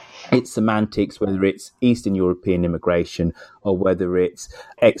 it's semantics, whether it's Eastern European immigration or whether it's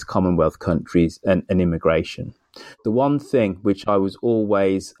ex-Commonwealth countries and immigration. The one thing which I was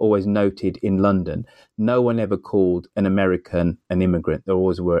always noted in London, no one ever called an American an immigrant. There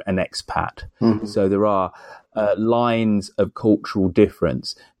always were an expat. Mm-hmm. So there are lines of cultural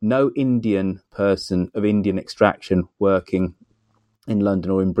difference. No Indian person of Indian extraction working in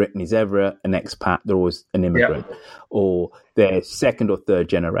London or in Britain is ever an expat. They're always an immigrant, or they're second or third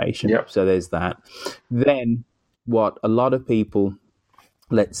generation. Yep. So there's that. Then what a lot of people,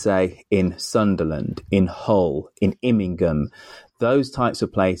 let's say in Sunderland, in Hull, in Immingham, those types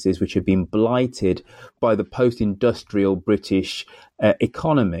of places which have been blighted by the post-industrial British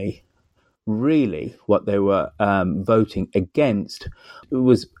economy, really what they were voting against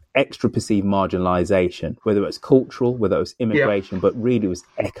was extra perceived marginalisation, whether it was cultural, whether it was immigration, but really it was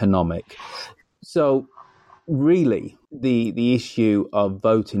economic. So really, the issue of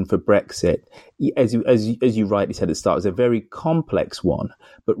voting for Brexit, as you rightly said at the start, is a very complex one.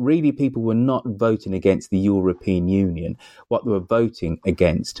 But really, people were not voting against the European Union. What they were voting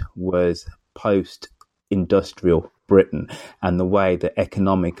against was post-industrial Britain and the way that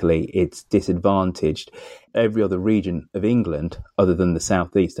economically it's disadvantaged every other region of England other than the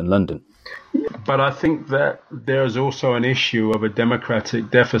southeast and London. But I think that there's also an issue of a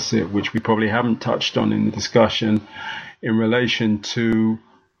democratic deficit, which we probably haven't touched on in the discussion, in relation to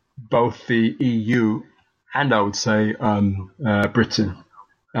both the EU and, I would say, Britain.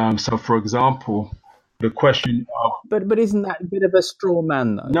 So, for example, the question of... But isn't that a bit of a straw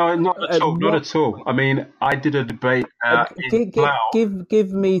man, though? No, not at all. Not at all. I mean, I did a debate in Slough.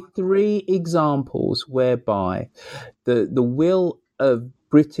 Give me 3 examples whereby the will of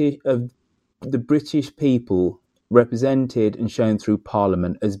the British people represented and shown through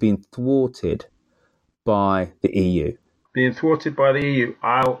Parliament has been thwarted by the EU. Being thwarted by the EU,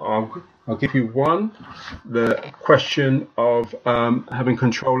 I'll give you one: the question of having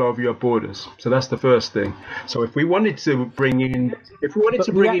control over your borders. So that's the first thing. So if we wanted to bring in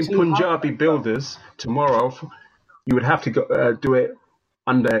Punjabi builders tomorrow, you would have to do it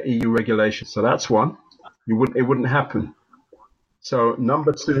under EU regulations. So that's one. It wouldn't happen. So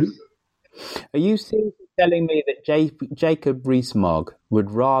number 2. Are you seriously telling me that Jacob Rees-Mogg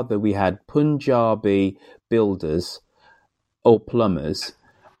would rather we had Punjabi builders or plumbers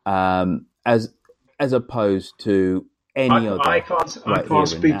as opposed to any other? I can't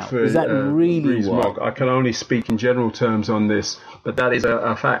speak for Is that really Rees-Mogg. I can only speak in general terms on this, but that is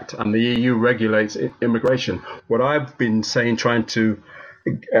a fact, and the EU regulates immigration. What I've been saying, trying to,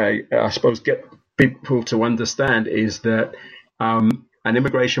 I suppose, get people to understand is that an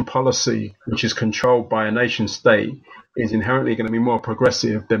immigration policy which is controlled by a nation state is inherently going to be more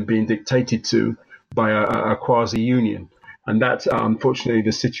progressive than being dictated to by a quasi-union. And that's unfortunately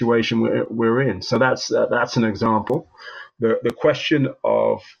the situation we're in. So that's an example. The question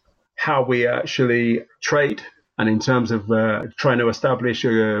of how we actually trade, and in terms of trying to establish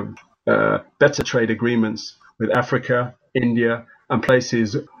better trade agreements with Africa, India, and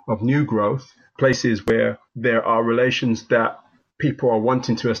places of new growth, places where there are relations that people are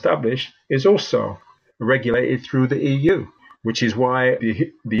wanting to establish, is also regulated through the EU, which is why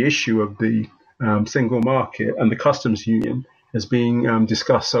the issue of the single market and the customs union is being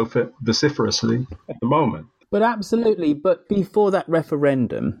discussed so vociferously at the moment. But absolutely. But before that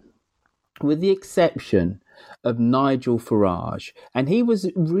referendum, with the exception of Nigel Farage, and he was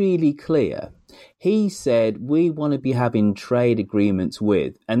really clear. He said, we want to be having trade agreements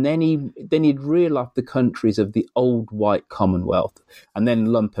with, and then he'd reel off the countries of the old white Commonwealth and then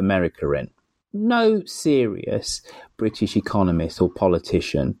lump America in. No serious British economist or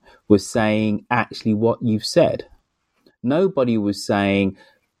politician was saying actually what you've said. Nobody was saying,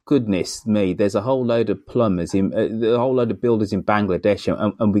 goodness me, there's a whole load of plumbers, a whole load of builders in Bangladesh,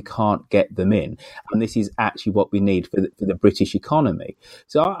 and we can't get them in. And this is actually what we need for the British economy.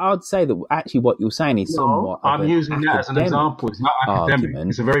 So I'd say that actually what you're saying is somewhat. I'm using that as an example. It's not academic. Argument.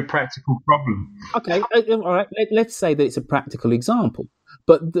 It's a very practical problem. Okay, all right. Let's say that it's a practical example.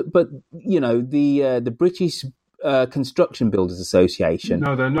 But you know, the British Construction Builders Association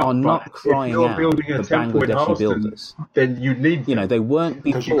are not crying out building a for Bangladeshi builders. Then you need them. They weren't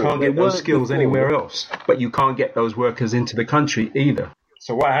before. Because you can't get those skills anywhere else. But you can't get those workers into the country either.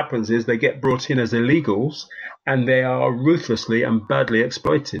 So what happens is they get brought in as illegals and they are ruthlessly and badly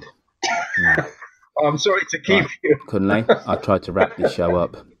exploited. I'm sorry to keep you. Kunle, I tried to wrap this show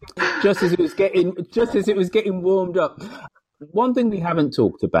up. Just as it was getting warmed up. One thing we haven't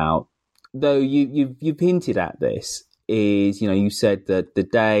talked about, though you've hinted at this, is you said that the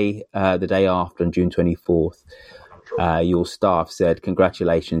day after, on June 24th, your staff said,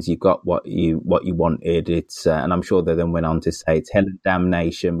 "Congratulations, you got what you wanted." It's and I'm sure they then went on to say, "It's hell and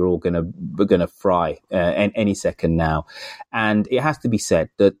damnation. We're gonna fry any second now." And it has to be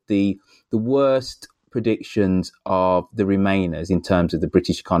said that the worst predictions of the Remainers in terms of the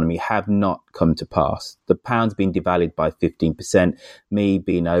British economy have not come to pass. The pound's been devalued by 15%. Me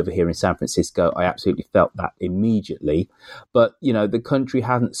being over here in San Francisco, I absolutely felt that immediately. But, the country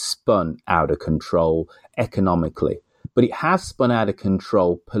hasn't spun out of control economically, but it has spun out of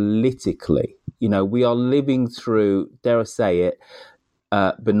control politically. We are living through, dare I say it,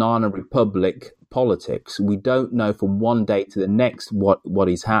 banana republic politics. We don't know from one day to the next what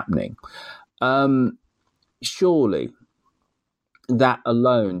is happening. Surely that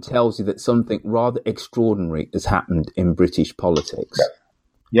alone tells you that something rather extraordinary has happened in British politics.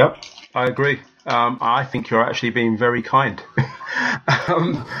 Yep, I agree. I think you're actually being very kind.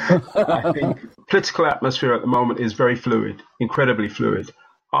 I think political atmosphere at the moment is very fluid, incredibly fluid.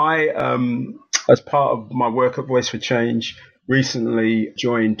 I, as part of my work at Voice for Change, recently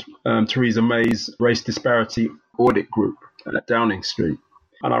joined Theresa May's Race Disparity Audit Group at Downing Street.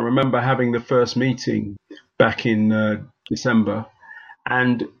 And I remember having the first meeting back in December.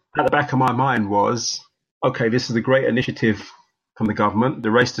 And at the back of my mind was, okay, this is a great initiative from the government.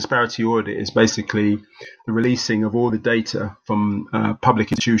 The race disparity audit is basically the releasing of all the data from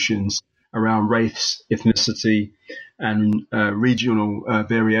public institutions around race, ethnicity, and regional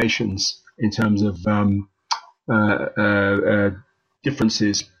variations in terms of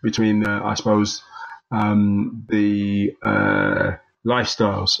differences between, I suppose, the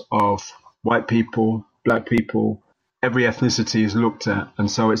lifestyles of white people, black people. Every ethnicity is looked at, and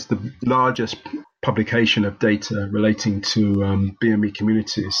so it's the largest publication of data relating to BME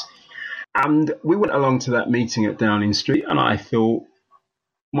communities. And we went along to that meeting at Downing Street, and I thought,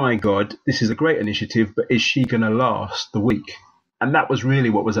 my God, this is a great initiative, but is she going to last the week? And that was really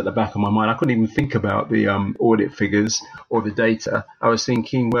what was at the back of my mind. I couldn't even think about the audit figures or the data. I was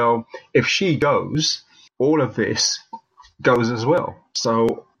thinking, well, if she goes, all of this goes as well.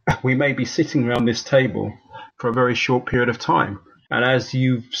 So we may be sitting around this table for a very short period of time. And as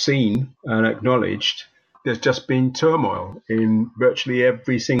you've seen and acknowledged, there's just been turmoil in virtually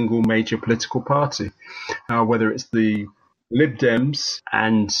every single major political party, whether it's the Lib Dems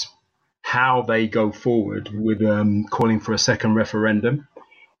and how they go forward with calling for a second referendum,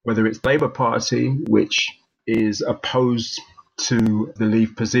 whether it's Labour Party, which is opposed to the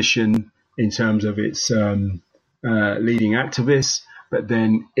Leave position in terms of its leading activists, but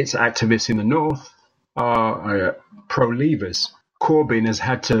then its activists in the north are pro-Leavers. Corbyn has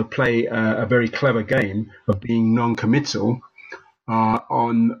had to play a very clever game of being non-committal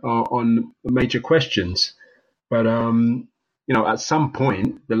on major questions. But, at some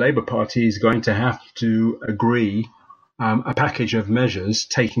point, the Labour Party is going to have to agree a package of measures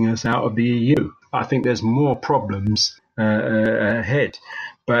taking us out of the EU. I think there's more problems ahead.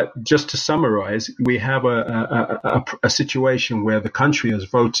 But just to summarize, we have a situation where the country has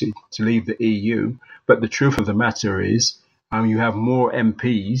voted to leave the EU. But the truth of the matter is you have more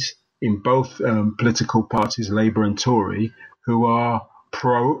MPs in both political parties, Labour and Tory, who are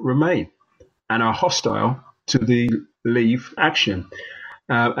pro-Remain and are hostile to the Leave action.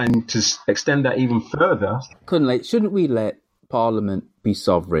 And to extend that even further. Shouldn't we let Parliament be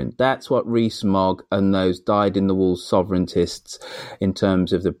sovereign. That's what Rees-Mogg and those dyed-in-the-wool sovereigntists in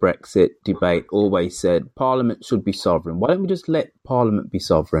terms of the Brexit debate always said. Parliament should be sovereign. Why don't we just let Parliament be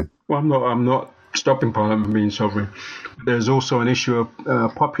sovereign? Well, I'm not stopping Parliament from being sovereign. There's also an issue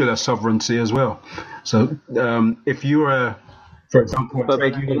of popular sovereignty as well. So if you are, for example, but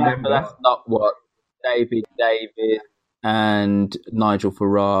that's not what David Davis and Nigel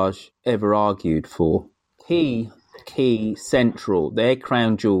Farage ever argued for. Key, central, their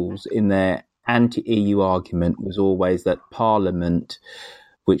crown jewels in their anti-EU argument was always that Parliament,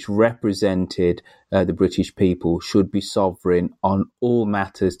 which represented the British people, should be sovereign on all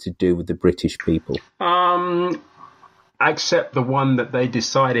matters to do with the British people. Except the one that they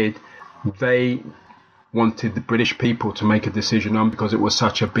decided they wanted the British people to make a decision on because it was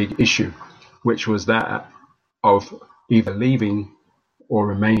such a big issue, which was that of either leaving or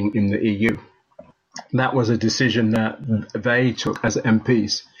remaining in the EU. That was a decision that they took as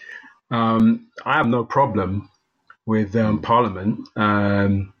MPs. I have no problem with Parliament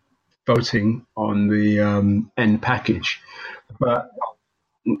voting on the end package, but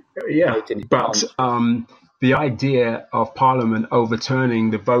the idea of Parliament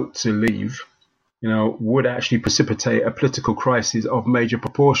overturning the vote to leave, would actually precipitate a political crisis of major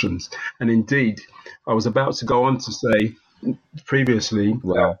proportions. And indeed, I was about to go on to say previously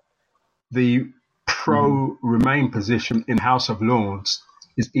that the pro-Remain position in House of Lords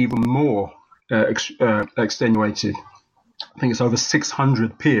is even more extenuated. I think it's over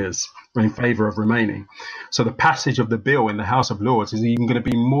 600 peers are in favour of remaining. So the passage of the bill in the House of Lords is even going to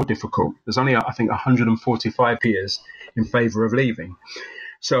be more difficult. There's only, I think, 145 peers in favour of leaving.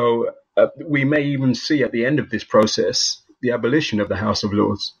 So we may even see at the end of this process the abolition of the House of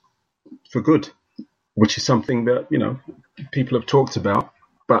Lords for good, which is something that, people have talked about.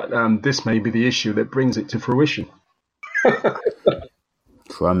 But this may be the issue that brings it to fruition.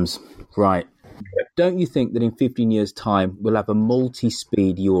 Crumbs. Right. Don't you think that in 15 years' time, we'll have a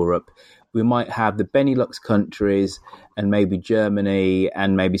multi-speed Europe? We might have the Benelux countries and maybe Germany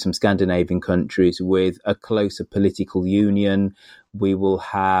and maybe some Scandinavian countries with a closer political union. We will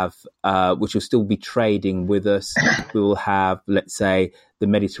have, which will still be trading with us. We will have, let's say, the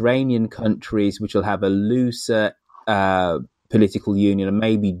Mediterranean countries, which will have a looser political union and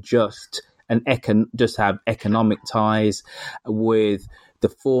maybe just have economic ties with the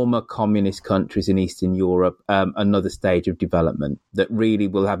former communist countries in Eastern Europe, another stage of development that really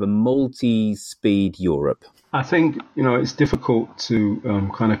will have a multi-speed Europe. I think, it's difficult to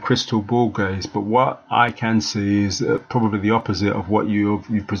kind of crystal ball gaze, but what I can see is probably the opposite of what you've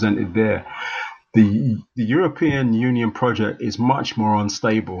presented there. The European Union project is much more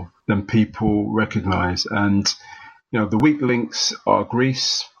unstable than people recognise. And, the weak links are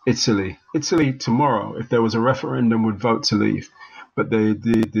Greece, Italy. Italy tomorrow, if there was a referendum, would vote to leave. But the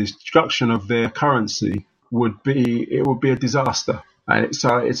destruction of their currency would be a disaster.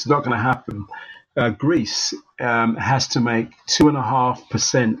 So it's not going to happen. Greece has to make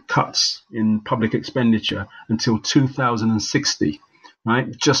 2.5% cuts in public expenditure until 2060, right?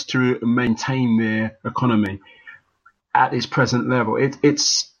 Just to maintain their economy at its present level.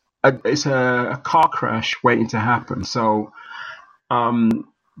 It's a car crash waiting to happen. So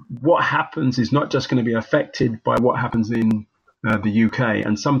what happens is not just going to be affected by what happens in the UK.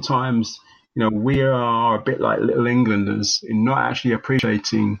 And sometimes, we are a bit like little Englanders in not actually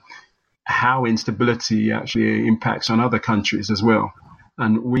appreciating how instability actually impacts on other countries as well.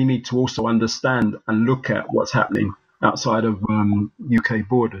 And we need to also understand and look at what's happening outside of UK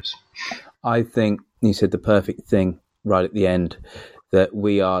borders. I think you said the perfect thing right at the end, that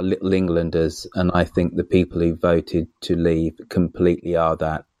we are little Englanders, and I think the people who voted to leave completely are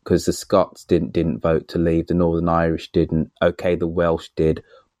that, because the Scots didn't vote to leave, the Northern Irish didn't, okay, the Welsh did,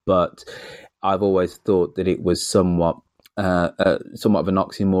 but I've always thought that it was somewhat of an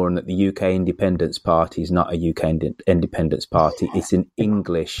oxymoron that the UK Independence Party is not a UK Independence Party, it's an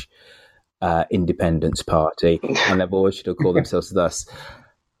English Independence Party, and they've always should have called themselves thus.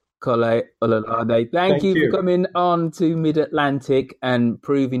 Kole Ololade, thank you for coming on to Mid-Atlantic and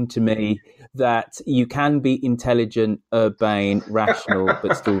proving to me that you can be intelligent, urbane, rational,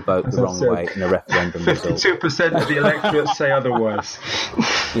 but still vote the wrong way in a referendum result. 52% of the electorate say otherwise.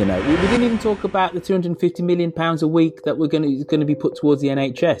 We didn't even talk about the £250 million a week that we're going to be put towards the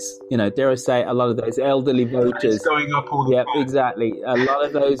NHS. Dare I say, a lot of those elderly voters. It's going up all the time. Exactly. A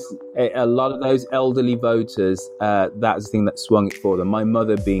lot of those elderly voters. That's the thing that swung it for them. My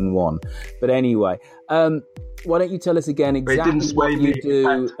mother being one. But anyway, why don't you tell us again exactly what you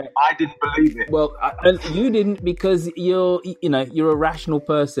do? I didn't believe believe it. Well, you didn't, because you're a rational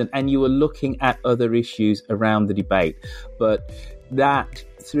person and you were looking at other issues around the debate. But that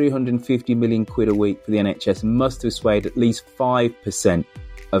 350 million quid a week for the NHS must have swayed at least 5%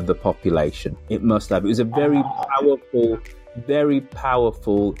 of the population. It must have. It was a very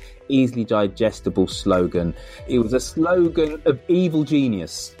powerful, easily digestible slogan. It was a slogan of evil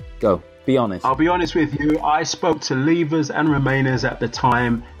genius. Go. Be honest. I'll be honest with you. I spoke to Leavers and Remainers at the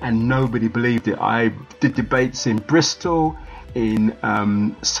time, and nobody believed it. I did debates in Bristol, in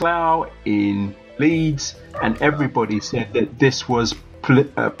Slough, in Leeds, and everybody said that this was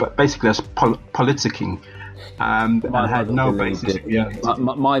basically politicking. And had no basis.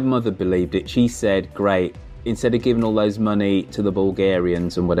 My mother believed it. She said, "Great." Instead of giving all those money to the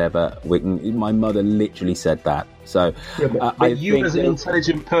Bulgarians and whatever, my mother literally said that. So, but you as an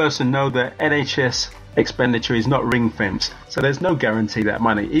intelligent person know that NHS expenditure is not ring fenced. So there's no guarantee that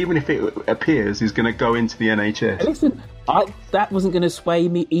money, even if it appears, is going to go into the NHS. Listen, that wasn't going to sway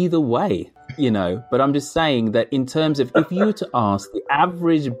me either way, But I'm just saying that in terms of, if you were to ask the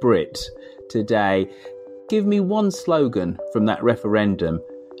average Brit today, give me one slogan from that referendum,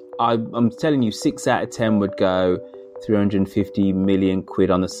 I'm telling you, 6 out of 10 would go 350 million quid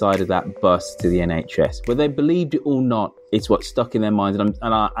on the side of that bus to the NHS. Whether they believed it or not, it's what stuck in their minds. And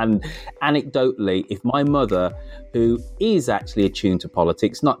anecdotally, if my mother, who is actually attuned to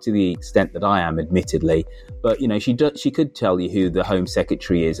politics, not to the extent that I am, admittedly, but she could tell you who the Home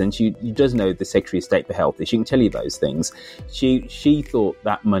Secretary is, and she does know the Secretary of State for Health. She can tell you those things. She thought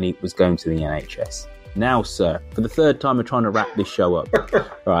that money was going to the NHS. Now, sir, for the third time, we're trying to wrap this show up.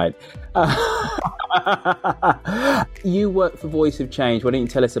 Right. You work for Voice of Change. Why don't you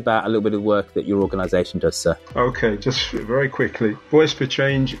tell us about a little bit of work that your organisation does, sir? Okay, just very quickly. Voice for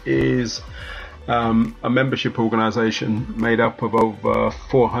Change is a membership organisation made up of over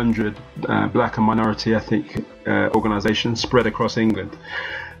 400 black and minority ethnic organisations spread across England.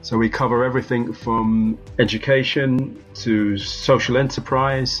 So we cover everything from education to social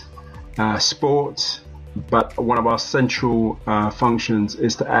enterprise, sports, but one of our central functions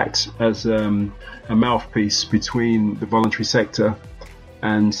is to act as a mouthpiece between the voluntary sector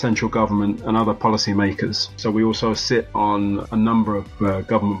and central government and other policymakers. So we also sit on a number of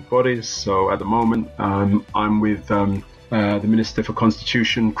government bodies. So at the moment, I'm with the Minister for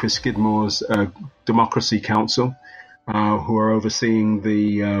Constitution, Chris Skidmore's Democracy Council, who are overseeing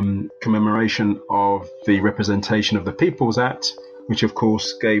the commemoration of the Representation of the People's Act, which of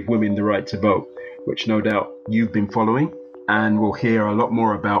course gave women the right to vote, which no doubt you've been following and we'll hear a lot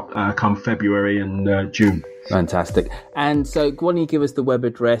more about come February and June. Fantastic. And so why don't you give us the web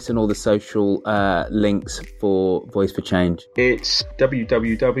address and all the social links for Voice for Change? It's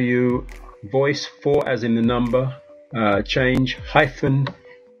www.voice4 as in the number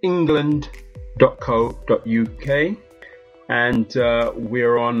change-england.co.uk, and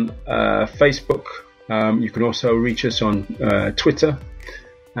we're on Facebook. You can also reach us on Twitter,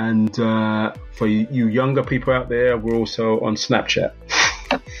 and for you younger people out there, we're also on Snapchat.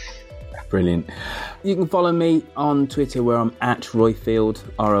 Brilliant. You can follow me on Twitter, where I'm at Roifield,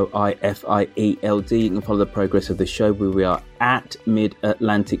 Roifield. You can follow the progress of the show, where we are at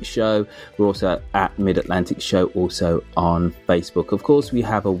Mid-Atlantic Show. We're also at Mid-Atlantic Show, also on Facebook. Of course, we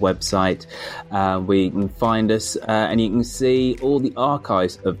have a website where you can find us and you can see all the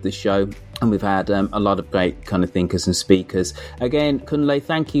archives of the show. And we've had a lot of great kind of thinkers and speakers. Again, Kunle,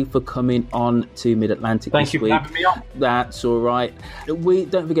 thank you for coming on to Mid-Atlantic this week. Thank you for having me on. That's all right.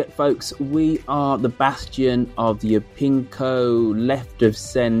 Don't forget, folks, we are the bastion of the Opinco, left of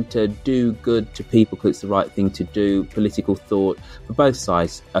centre, do good to people because it's the right thing to do, political thought for both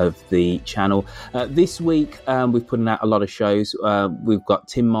sides of the channel. This week, we've put out a lot of shows. We've got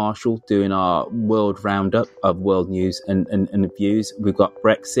Tim Marshall doing our world roundup of world news and views. We've got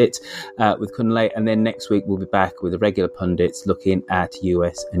Brexit with Kunle, and then next week we'll be back with the regular pundits looking at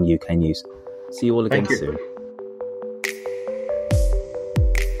US and UK news. See you all again soon.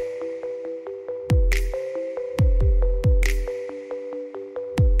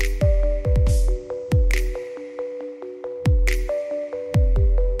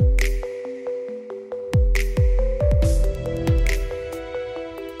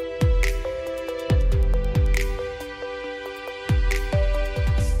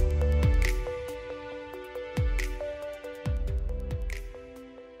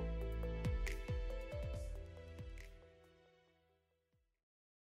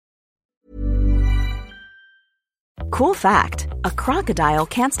 Cool fact, a crocodile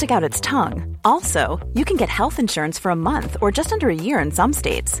can't stick out its tongue. Also, you can get health insurance for a month or just under a year in some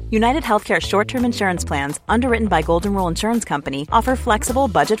states. United Healthcare short-term insurance plans, underwritten by Golden Rule Insurance Company, offer flexible,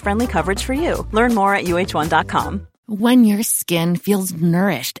 budget-friendly coverage for you. Learn more at uh1.com. When your skin feels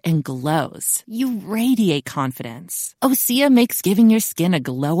nourished and glows, you radiate confidence. Osea makes giving your skin a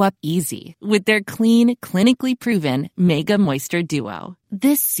glow-up easy with their clean, clinically proven Mega Moisture Duo.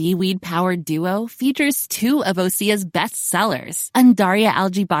 This seaweed-powered duo features two of Osea's best sellers, Undaria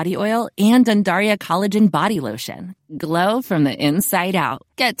Algae Body Oil and Undaria Collagen Body Lotion. Glow from the inside out.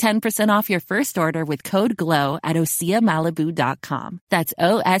 Get 10% off your first order with code GLOW at OseaMalibu.com. That's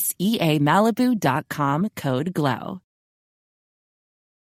OSEA Malibu.com, code GLOW.